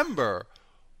I remember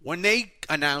when they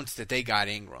announced that they got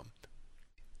Ingram,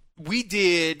 we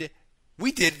did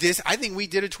this. I think we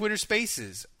did a Twitter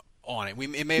Spaces on it.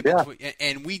 It may have been,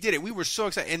 and we did it. We were so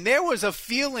excited, and there was a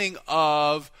feeling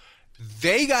of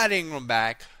they got Ingram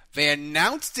back. They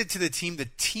announced it to the team. The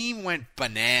team went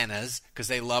bananas because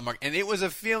they love Mark. And it was a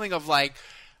feeling of like,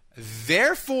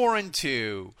 they're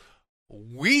 4-2.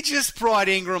 We just brought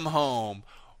Ingram home.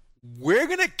 We're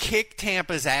going to kick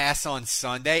Tampa's ass on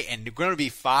Sunday, and they're going to be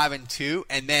 5-2.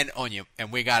 And then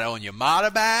we got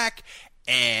Onyemata back,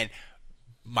 and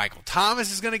Michael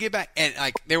Thomas is going to get back. And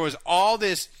like, there was all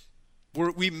this.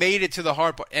 We made it to the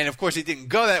hard part. And, of course, it didn't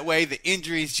go that way. The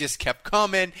injuries just kept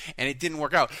coming, and it didn't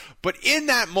work out. But in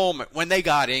that moment, when they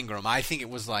got Ingram, I think it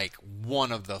was like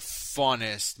one of the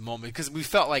funnest moments because we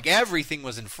felt like everything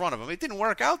was in front of him. It didn't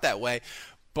work out that way.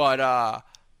 But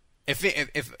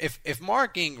if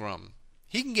Mark Ingram,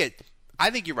 he can get – I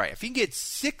think you're right. If he can get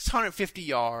 650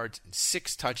 yards and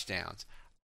 6 touchdowns,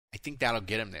 I think that'll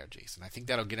get him there, Jason. I think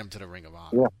that'll get him to the Ring of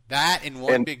Honor. Yeah. That in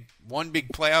one big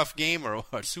playoff game or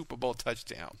a Super Bowl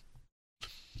touchdown.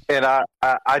 And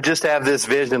I just have this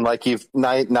vision, like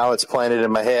now it's planted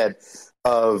in my head,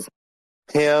 of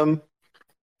him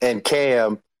and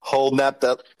Cam holding up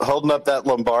that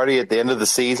Lombardi at the end of the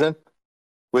season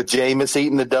with Jameis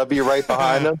eating the W right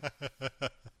behind him.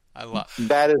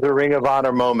 That is a Ring of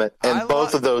Honor moment, and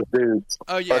both of those dudes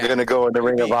are going to go in the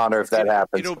Ring of Honor if that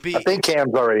happens. I think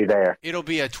Cam's already there. It'll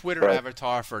be a Twitter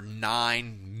avatar for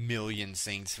 9 million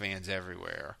Saints fans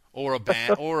everywhere, or a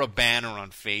banner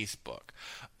on Facebook.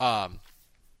 But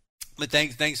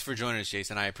thanks for joining us,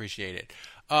 Jason. I appreciate it.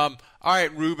 All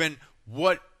right, Ruben,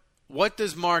 what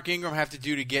does Mark Ingram have to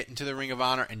do to get into the Ring of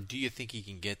Honor, and do you think he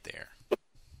can get there?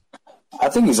 I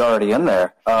think he's already in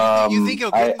there. You think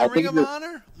he'll get in the Ring of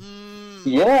Honor?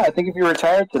 Yeah, I think if he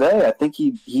retired today, I think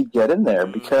he'd get in there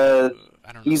because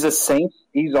he's a Saint.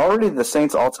 He's already the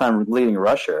Saints' all-time leading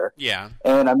rusher. Yeah,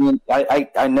 and I mean,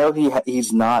 I know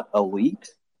he's not elite,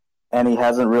 and he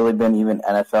hasn't really been even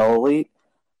NFL elite.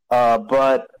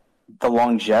 But the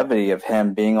longevity of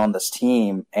him being on this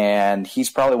team, and he's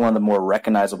probably one of the more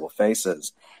recognizable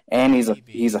faces, and he's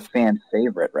a fan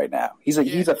favorite right now. He's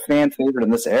a fan favorite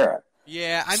in this era.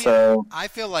 Yeah, I mean, I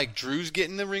feel like Drew's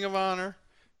getting the Ring of Honor,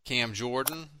 Cam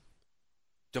Jordan,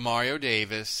 Demario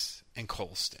Davis, and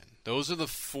Colston. Those are the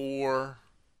 4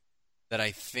 that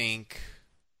I think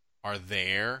are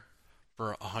there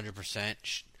for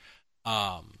 100%.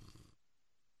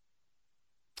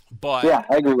 But yeah,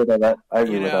 I agree with that. I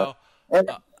agree with that. And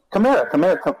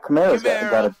Kamara's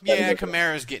got it. Yeah,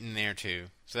 Kamara's getting there too.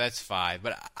 So that's 5.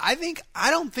 But I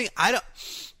don't think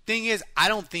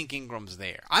Ingram's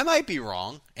there. I might be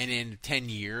wrong, and in 10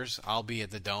 years I'll be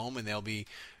at the Dome, and they'll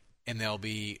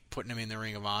be putting him in the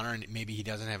Ring of Honor, and maybe he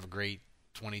doesn't have a great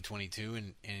 2022,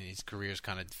 and his career's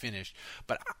kind of finished.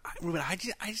 But Ruben, I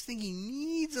just think he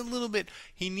needs a little bit.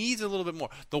 He needs a little bit more.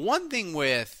 The one thing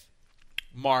with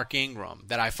Mark Ingram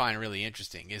that I find really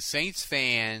interesting is Saints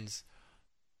fans,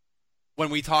 when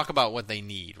we talk about what they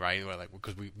need, right? We're like,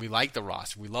 because we like the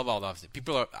roster, we love all the offense.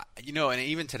 People are, and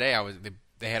even today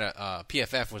they had a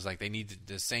PFF was like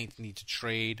the Saints need to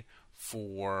trade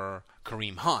for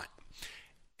Kareem Hunt,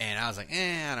 and I was like,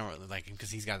 I don't really like him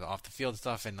because he's got the off the field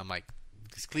stuff, and I'm like,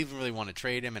 does Cleveland really want to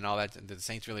trade him and all that? The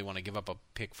Saints really want to give up a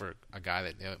pick for a guy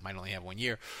that might only have 1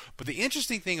 year? But the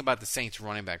interesting thing about the Saints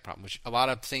running back problem, which a lot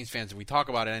of Saints fans, we talk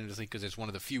about it endlessly because it's one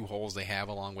of the few holes they have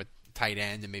along with tight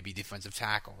end and maybe defensive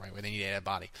tackle, right, where they need to add a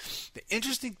body. The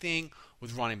interesting thing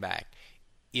with running back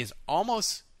is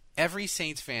almost every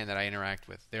Saints fan that I interact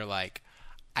with, they're like,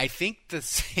 I think the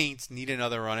Saints need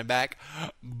another running back,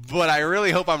 but I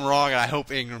really hope I'm wrong, and I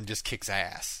hope Ingram just kicks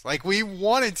ass. Like, we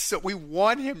want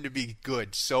him to be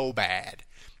good so bad,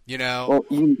 Well,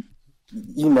 you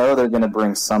know they're going to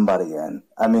bring somebody in.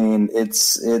 I mean,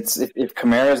 it's if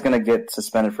Kamara's going to get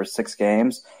suspended for 6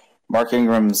 games, Mark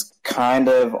Ingram's kind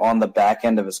of on the back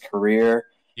end of his career.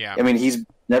 Yeah. I mean, he's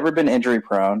never been injury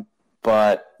prone,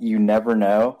 but you never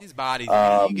know. His body,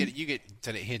 you get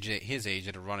to his age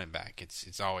at a running back,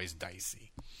 it's always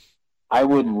dicey. I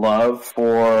would love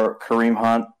for Kareem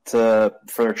Hunt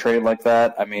for a trade like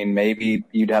that. I mean, maybe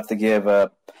you'd have to give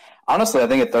honestly, I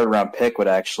think a 3rd round pick would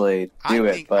actually do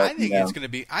it. But I think it's going to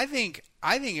be. I think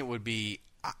it would be.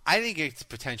 I think it's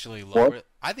potentially lower. What?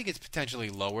 I think it's potentially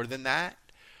lower than that.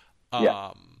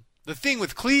 Yeah. The thing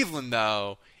with Cleveland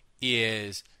though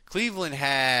is Cleveland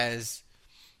has.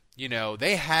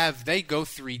 They go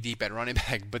 3 deep at running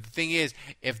back, but the thing is,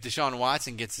 if Deshaun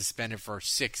Watson gets suspended for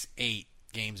 6-8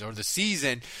 games or the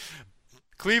season,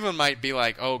 Cleveland might be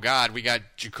like, "Oh God, we got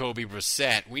Jacoby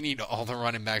Brissett. We need all the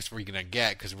running backs we're gonna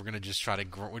get because we're gonna just try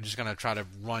to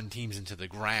run teams into the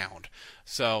ground."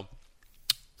 So,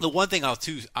 the one thing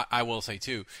I will say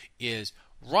too is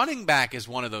running back is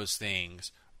one of those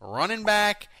things. Running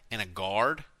back and a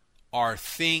guard are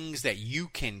things that you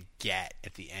can get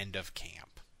at the end of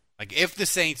camp. Like, if the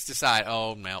Saints decide,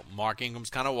 Mark Ingram's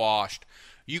kind of washed,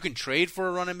 you can trade for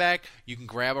a running back. You can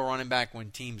grab a running back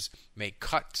when teams make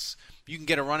cuts. You can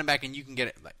get a running back and you can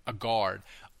get a guard.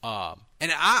 And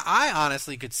I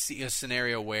honestly could see a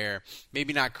scenario where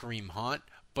maybe not Kareem Hunt,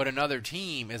 but another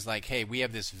team is like, hey, we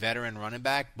have this veteran running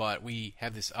back, but we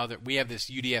have this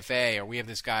UDFA, or we have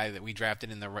this guy that we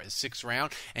drafted in the 6th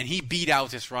round, and he beat out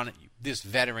this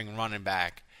veteran running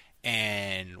back,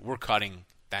 and we're cutting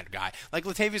that guy. Like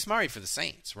Latavius Murray for the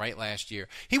Saints, right, last year.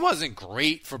 He wasn't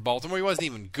great for Baltimore. He wasn't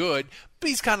even good, but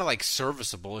he's kind of like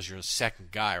serviceable as your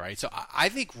second guy, right? So I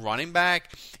think running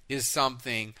back is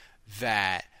something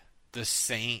that the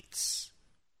Saints,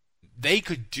 they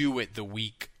could do it the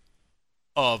week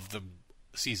of the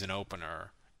season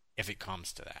opener if it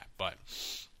comes to that. But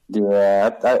yeah,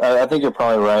 I think you're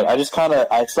probably right. I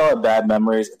still have bad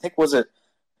memories. I think, was it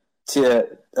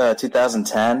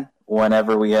 2010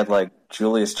 whenever we had like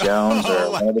Julius Jones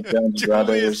or one of the Jones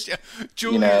brothers.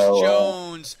 Julius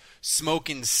Jones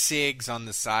smoking cigs on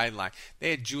the sideline. They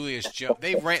had Julius Jones.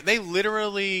 They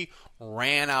literally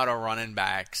ran out of running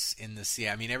backs in the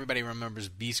Seattle. I mean, everybody remembers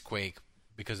Beastquake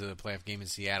because of the playoff game in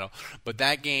Seattle. But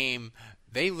that game,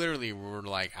 they literally were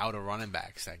like out of running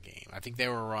backs that game. I think they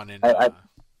were running.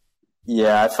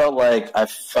 Yeah, I felt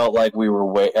like we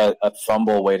were a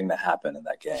fumble waiting to happen in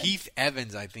that game. Keith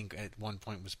Evans, I think, at one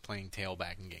point was playing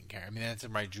tailback and getting carried. I mean, that's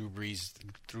right. Drew Brees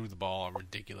threw the ball a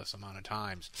ridiculous amount of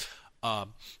times. But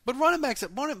running backs,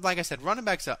 like I said, running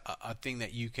backs a thing that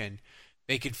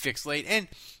they could fix late. And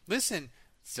listen,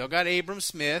 still got Abram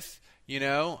Smith, They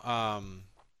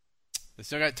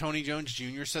still got Tony Jones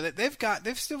Jr. So that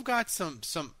they've still got some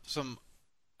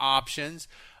options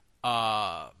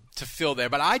to fill there.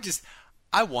 But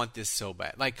I want this so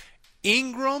bad. Like,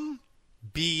 Ingram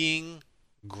being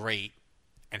great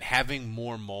and having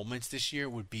more moments this year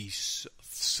would be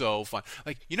so fun.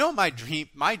 Like,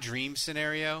 my dream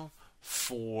scenario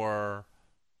for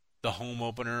the home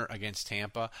opener against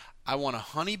Tampa, I want a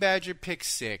Honey Badger pick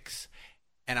 6,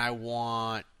 and I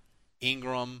want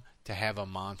Ingram to have a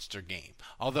monster game.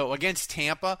 Although against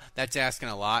Tampa, that's asking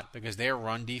a lot because their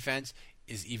run defense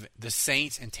is the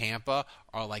Saints and Tampa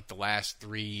are like the last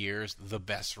 3 years the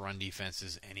best run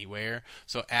defenses anywhere.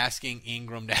 So asking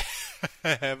Ingram to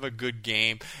have a good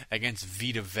game against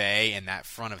Vita Vea and that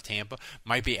front of Tampa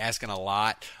might be asking a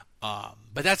lot.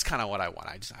 But that's kind of what I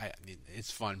want.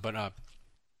 It's fun. But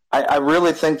I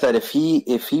really think that if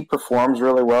he performs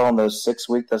really well in those 6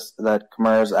 weeks that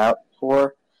Kamara's out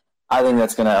for, I think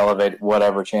that's going to elevate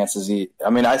whatever chances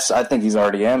I think he's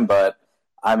already in, but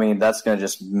I mean that's going to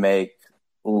just make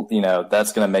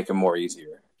that's going to make it more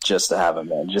easier just to have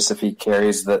him in. Just if he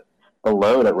carries the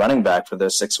load at running back for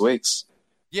those 6 weeks.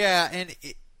 Yeah, and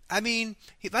I think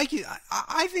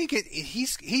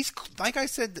he's like I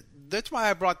said. That's why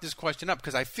I brought this question up,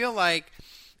 because I feel like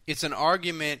it's an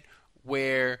argument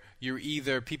where you're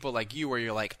either people like you, where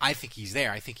you're like, I think he's there,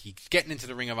 I think he's getting into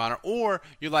the Ring of Honor, or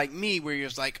you're like me, where you're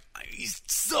just like, he's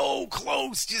so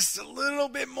close, just a little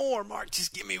bit more, Mark,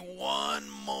 just give me one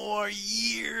more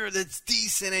year that's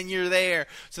decent and you're there.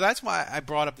 So that's why I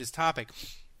brought up this topic.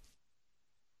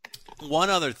 One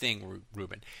other thing,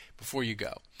 Ruben, before you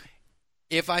go.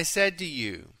 If I said to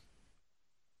you,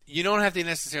 you don't have to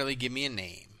necessarily give me a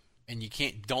name, and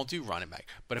don't do running back.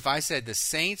 But if I said the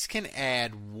Saints can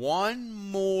add one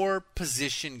more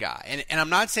position guy, and I'm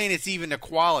not saying it's even a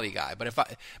quality guy, but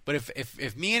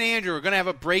if me and Andrew are going to have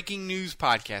a breaking news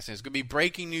podcast, and it's going to be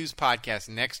breaking news podcast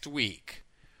next week,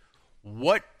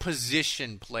 what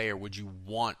position player would you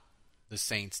want the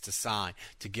Saints to sign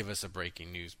to give us a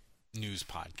breaking news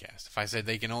podcast? If I said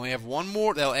they can only have one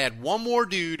more, they'll add one more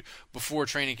dude before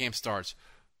training camp starts,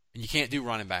 and you can't do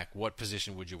running back, what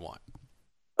position would you want?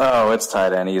 Oh, it's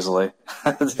tight end easily.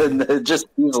 Just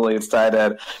easily, it's tight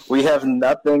end. We have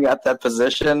nothing at that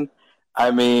position.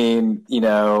 I mean,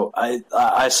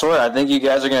 I swear, I think you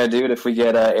guys are going to do it if we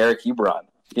get Eric Ebron.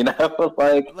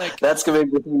 That's going to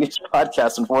be a good news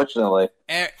podcast, unfortunately.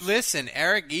 Listen,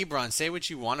 Eric Ebron, say what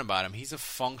you want about him. He's a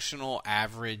functional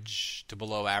average to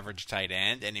below average tight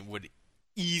end, and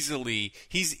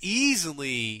he's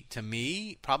easily, to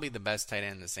me, probably the best tight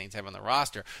end the Saints have on the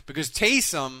roster, because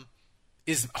Taysom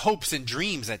is hopes and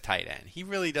dreams at tight end. He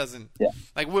really doesn't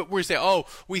we're saying,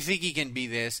 we think he can be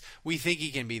this, we think he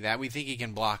can be that, we think he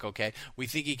can block okay, we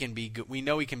think he can be good, we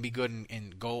know he can be good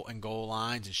in goal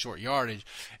lines and short yardage,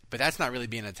 but that's not really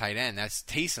being a tight end. That's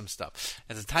Taysom stuff.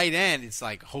 As a tight end, it's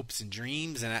like hopes and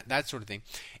dreams and that sort of thing.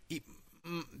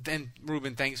 Then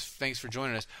Ruben, thanks for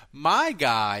joining us. My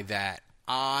guy that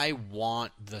I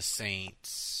want the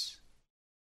Saints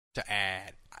to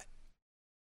add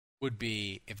would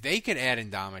be if they could add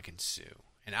Ndamukong Suh.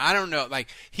 And I don't know,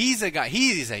 he's a guy,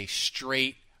 he is a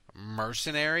straight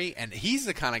mercenary, and he's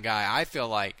the kind of guy I feel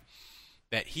like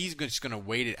that he's just going to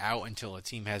wait it out until a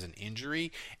team has an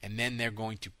injury, and then they're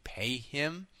going to pay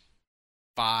him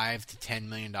 $5 to $10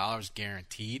 million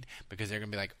guaranteed, because they're going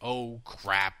to be like, oh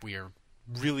crap, we are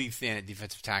really thin at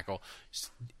defensive tackle.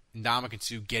 Ndamukong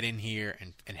Suh, get in here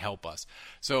and help us.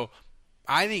 So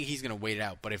I think he's going to wait it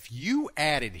out. But if you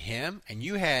added him and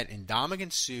you had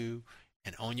Ndamukong Suh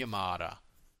and Onyemata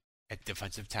at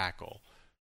defensive tackle,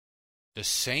 the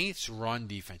Saints' run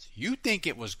defense, you think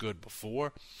it was good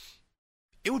before,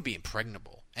 it would be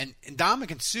impregnable. And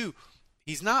Ndamukong Suh,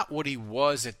 he's not what he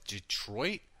was at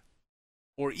Detroit,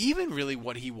 or even really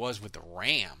what he was with the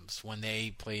Rams when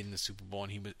they played in the Super Bowl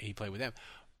and he played with them.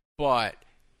 But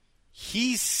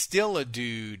he's still a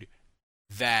dude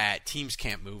that teams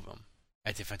can't move him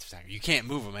at defensive tackle. You can't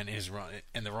move him in his run,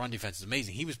 and the run defense is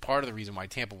amazing. He was part of the reason why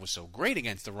Tampa was so great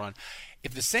against the run.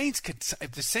 If the Saints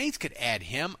could add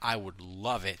him, I would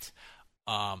love it.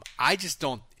 I just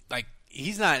don't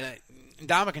he's not.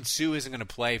 Ndamukong Suh isn't going to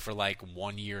play for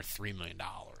 1 year, $3 million.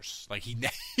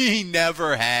 He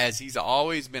never has. He's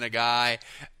always been a guy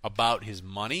about his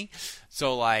money.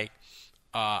 So I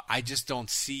just don't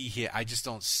see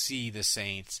the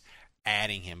Saints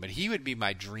adding him, but he would be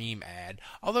my dream add.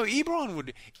 Although Ebron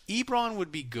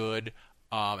would be good,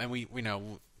 and we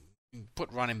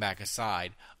put running back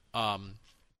aside.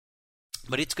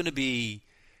 But it's going to be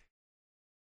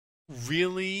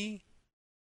really,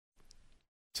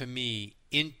 to me,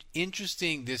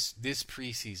 interesting this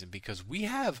preseason, because we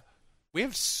have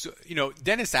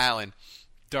Dennis Allen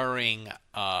during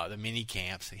the mini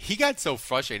camps, he got so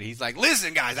frustrated. He's like,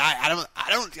 "Listen, guys,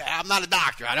 I'm not a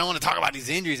doctor. I don't want to talk about these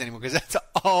injuries anymore, because that's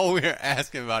all we're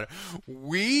asking about.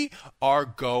 We are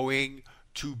going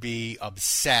to be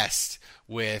obsessed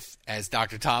with, as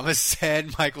Dr. Thomas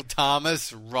said, Michael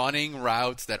Thomas, running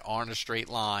routes that aren't a straight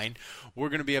line. We're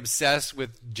going to be obsessed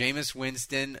with Jameis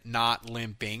Winston not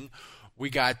limping. We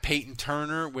got Peyton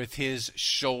Turner with his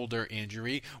shoulder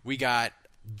injury. We got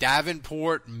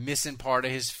Davenport missing part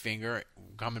of his finger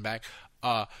coming back.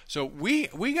 So we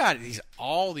got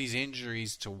all these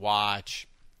injuries to watch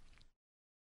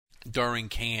during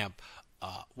camp,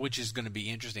 which is going to be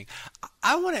interesting.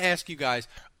 I want to ask you guys,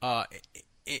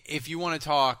 if you want to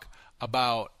talk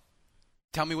about,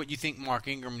 tell me what you think Mark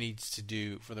Ingram needs to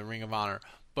do for the Ring of Honor,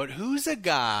 but who's a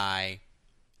guy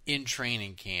in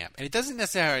training camp, and it doesn't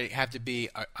necessarily have to be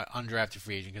an undrafted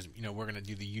free agent, because we're going to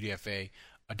do the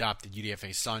adopted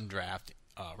UDFA Sun draft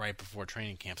right before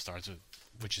training camp starts,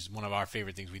 which is one of our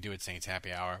favorite things we do at Saints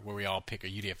Happy Hour, where we all pick a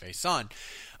UDFA Sun.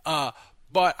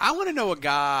 But I want to know a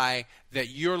guy that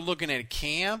you're looking at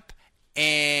camp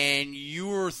and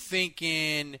you're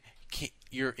thinking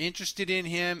you're interested in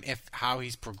him, how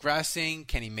he's progressing,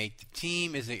 can he make the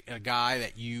team? Is it a guy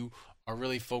that you are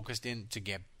really focused in to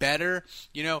get better?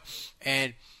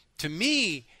 And to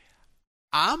me,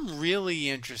 I'm really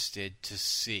interested to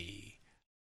see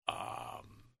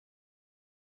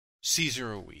Cesar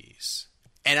Ruiz.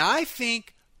 And I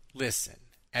think, listen,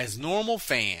 as normal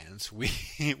fans,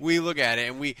 we look at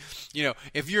it and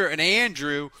if you're an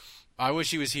Andrew, I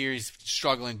wish he was here. He's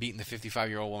struggling beating the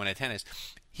 55-year-old woman at tennis.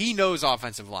 He knows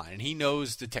offensive line, and he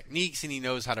knows the techniques, and he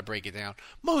knows how to break it down.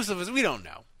 Most of us, we don't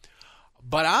know.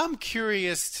 But I'm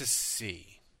curious to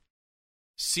see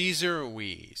Cesar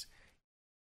Ruiz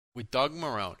with Doug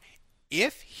Marrone,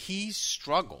 if he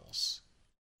struggles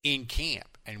in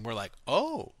camp, and we're like,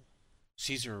 oh,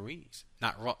 Cesar Ruiz,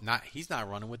 he's not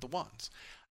running with the ones.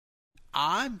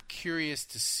 I'm curious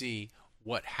to see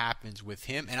what happens with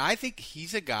him, and I think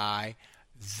he's a guy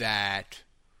that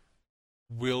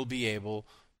will be able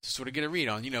to sort of get a read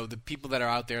on, the people that are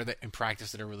out there that in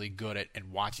practice that are really good at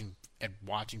watching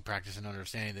practice and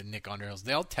understanding the Nick Underhills.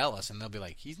 They'll tell us, and they'll be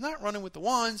like, he's not running with the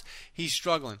ones, he's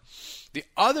struggling. The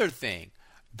other thing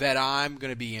that I'm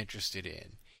going to be interested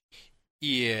in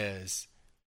is,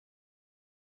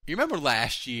 you remember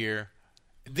last year,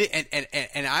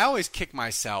 and I always kick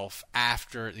myself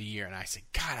after the year, and I say,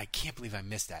 God, I can't believe I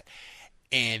missed that.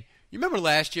 And you remember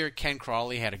last year, Ken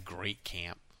Crawley had a great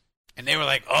camp, and they were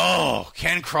like, oh,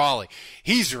 Ken Crawley,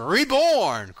 he's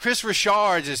reborn. Chris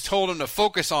Richards has told him to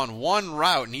focus on one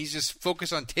route, and he's just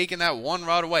focused on taking that one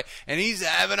route away, and he's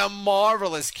having a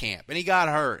marvelous camp. And he got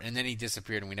hurt, and then he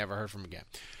disappeared, and we never heard from him again.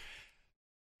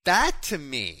 That, to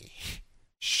me,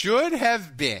 should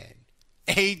have been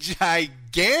a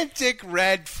gigantic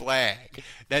red flag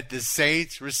that the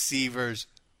Saints receivers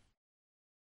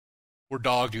were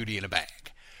dog duty in a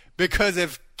bag. Because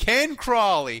if Ken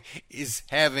Crawley is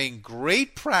having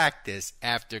great practice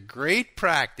after great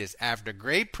practice after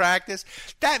great practice,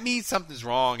 that means something's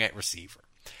wrong at receiver.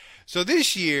 So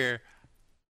this year,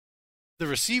 the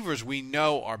receivers we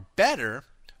know are better,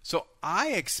 so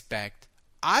I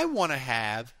want to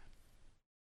have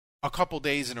a couple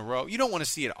days in a row. You don't want to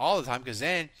see it all the time, because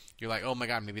then you're like, oh my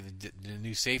God, maybe the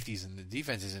new safeties and the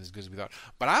defense isn't as good as we thought.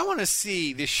 But I want to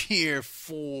see this year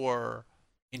for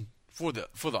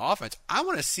the offense, I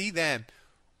want to see them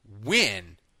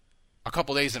win a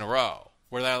couple days in a row,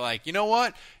 where they're like, you know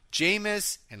what,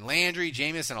 Jameis and Landry,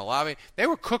 Jameis and Olave, they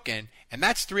were cooking, and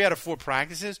that's 3 out of 4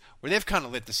 practices where they've kind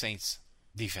of lit the Saints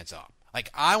defense up.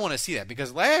 Like, I want to see that,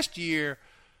 because last year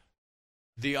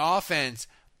the offense,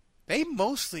 they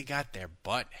mostly got their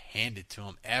butt handed to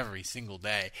them every single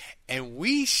day, and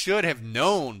we should have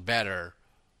known better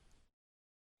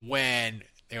when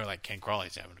they were like, Ken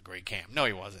Crawley's having a great camp. No,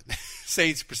 he wasn't.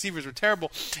 Saints receivers were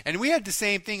terrible. And we had the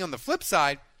same thing on the flip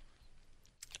side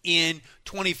in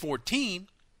 2014.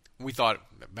 We thought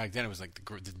back then it was like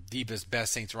the deepest,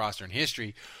 best Saints roster in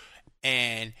history.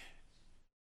 And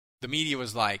the media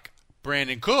was like,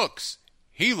 Brandon Cooks,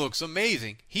 he looks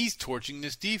amazing. He's torching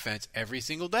this defense every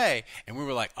single day. And we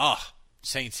were like,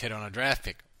 Saints hit on a draft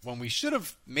pick. When we should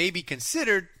have maybe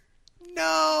considered,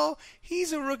 no,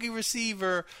 he's a rookie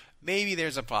receiver. Maybe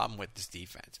there's a problem with this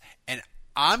defense. And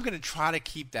I'm going to try to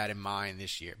keep that in mind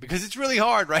this year, because it's really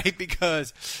hard, right?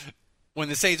 Because when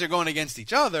the Saints are going against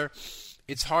each other,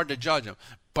 it's hard to judge them.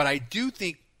 But I do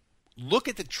think, look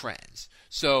at the trends.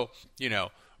 So,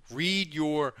 read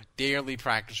your daily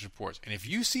practice reports. And if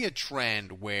you see a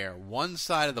trend where one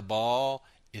side of the ball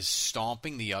is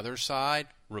stomping the other side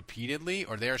repeatedly,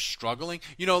 or they're struggling,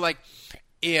 like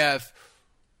if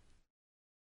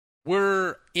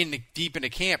we're deep into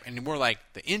camp and we're like,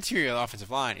 the interior of the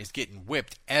offensive line is getting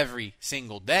whipped every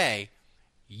single day,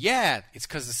 yeah, it's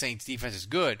because the Saints defense is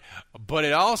good. But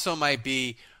it also might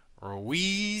be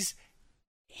Ruiz,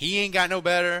 he ain't got no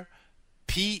better.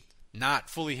 Pete,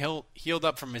 not fully healed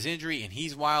up from his injury, and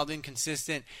he's wild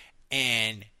inconsistent.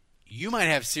 And you might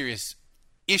have serious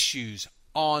issues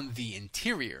on the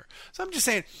interior. So I'm just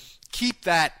saying, keep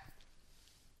that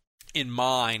in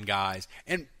mind, guys.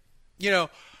 And,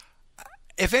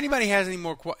 if anybody has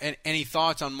any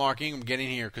thoughts on Mark Ingram getting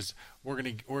here, because we're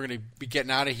gonna be getting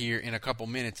out of here in a couple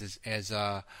minutes. As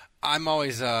I'm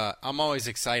always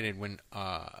excited when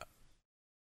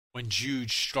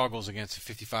Jude struggles against a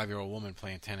 55-year-old woman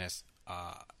playing tennis.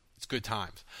 It's good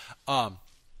times.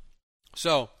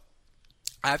 So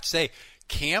I have to say,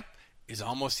 camp is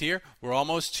almost here. We're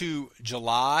almost to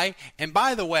July. And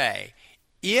by the way,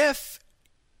 if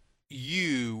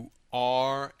you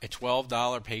are a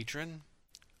 $12 patron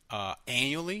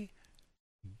annually,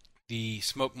 the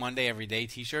Smoke Monday Everyday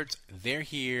t-shirts, they're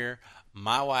here.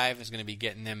 My wife is going to be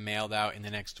getting them mailed out in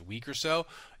the next week or so.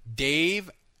 Dave,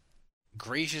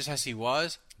 gracious as he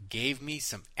was, gave me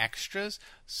some extras.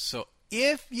 So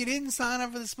if you didn't sign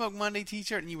up for the Smoke Monday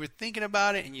t-shirt and you were thinking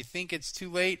about it and you think it's too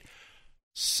late,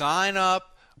 sign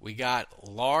up. We got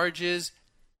larges.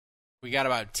 We got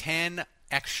about 10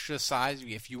 extra sizes.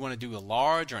 If you want to do a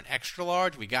large or an extra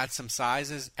large, we got some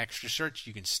sizes, extra shirts.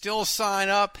 You can still sign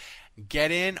up,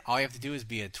 get in. All you have to do is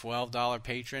be a $12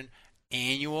 patron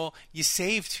annual. You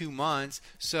save 2 months.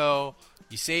 So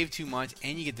you save 2 months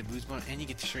and you get the booze bonus and you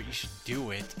get the shirt. You should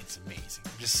do it. It's amazing.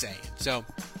 I'm just saying. So,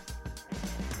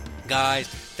 guys,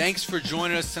 thanks for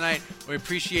joining us tonight. We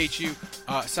appreciate you.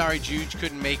 Sorry Juge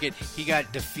couldn't make it. He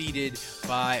got defeated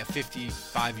by a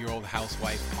 55-year-old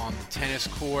housewife on the tennis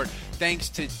court. Thanks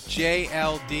to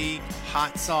JLD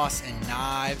Hot Sauce and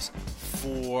Knives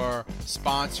for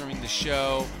sponsoring the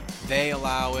show. They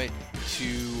allow it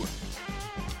to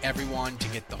everyone to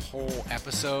get the whole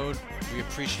episode. We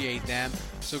appreciate them.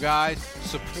 So guys,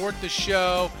 support the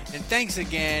show, and thanks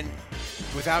again.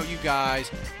 Without you guys,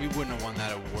 we wouldn't have won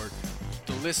that award.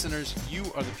 The listeners, you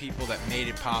are the people that made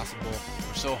it possible.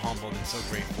 We're so humbled and so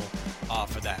grateful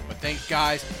for that. But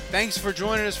thanks for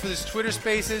joining us for this Twitter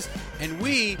Spaces, and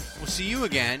we will see you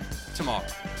again tomorrow.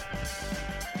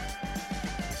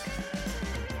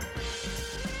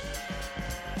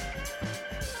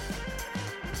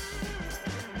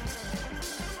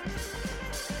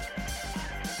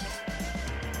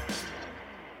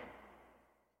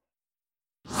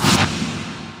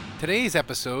 Today's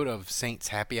episode of Saints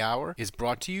Happy Hour is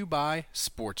brought to you by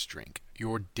Sports Drink,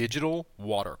 your digital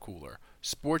water cooler.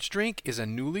 Sports Drink is a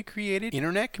newly created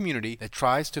internet community that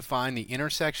tries to find the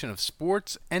intersection of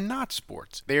sports and not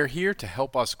sports. They are here to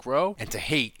help us grow and to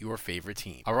hate your favorite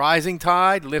team. A rising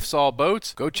tide lifts all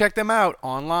boats. Go check them out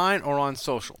online or on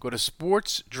social. Go to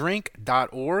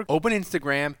sportsdrink.org, open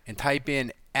Instagram, and type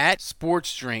in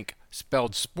 @sportsdrink,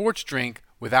 spelled sports drink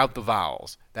without the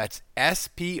vowels. That's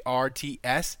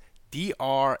SPRTSDRNK.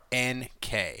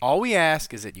 All we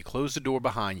ask is that you close the door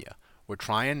behind you. We're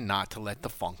trying not to let the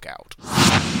funk out.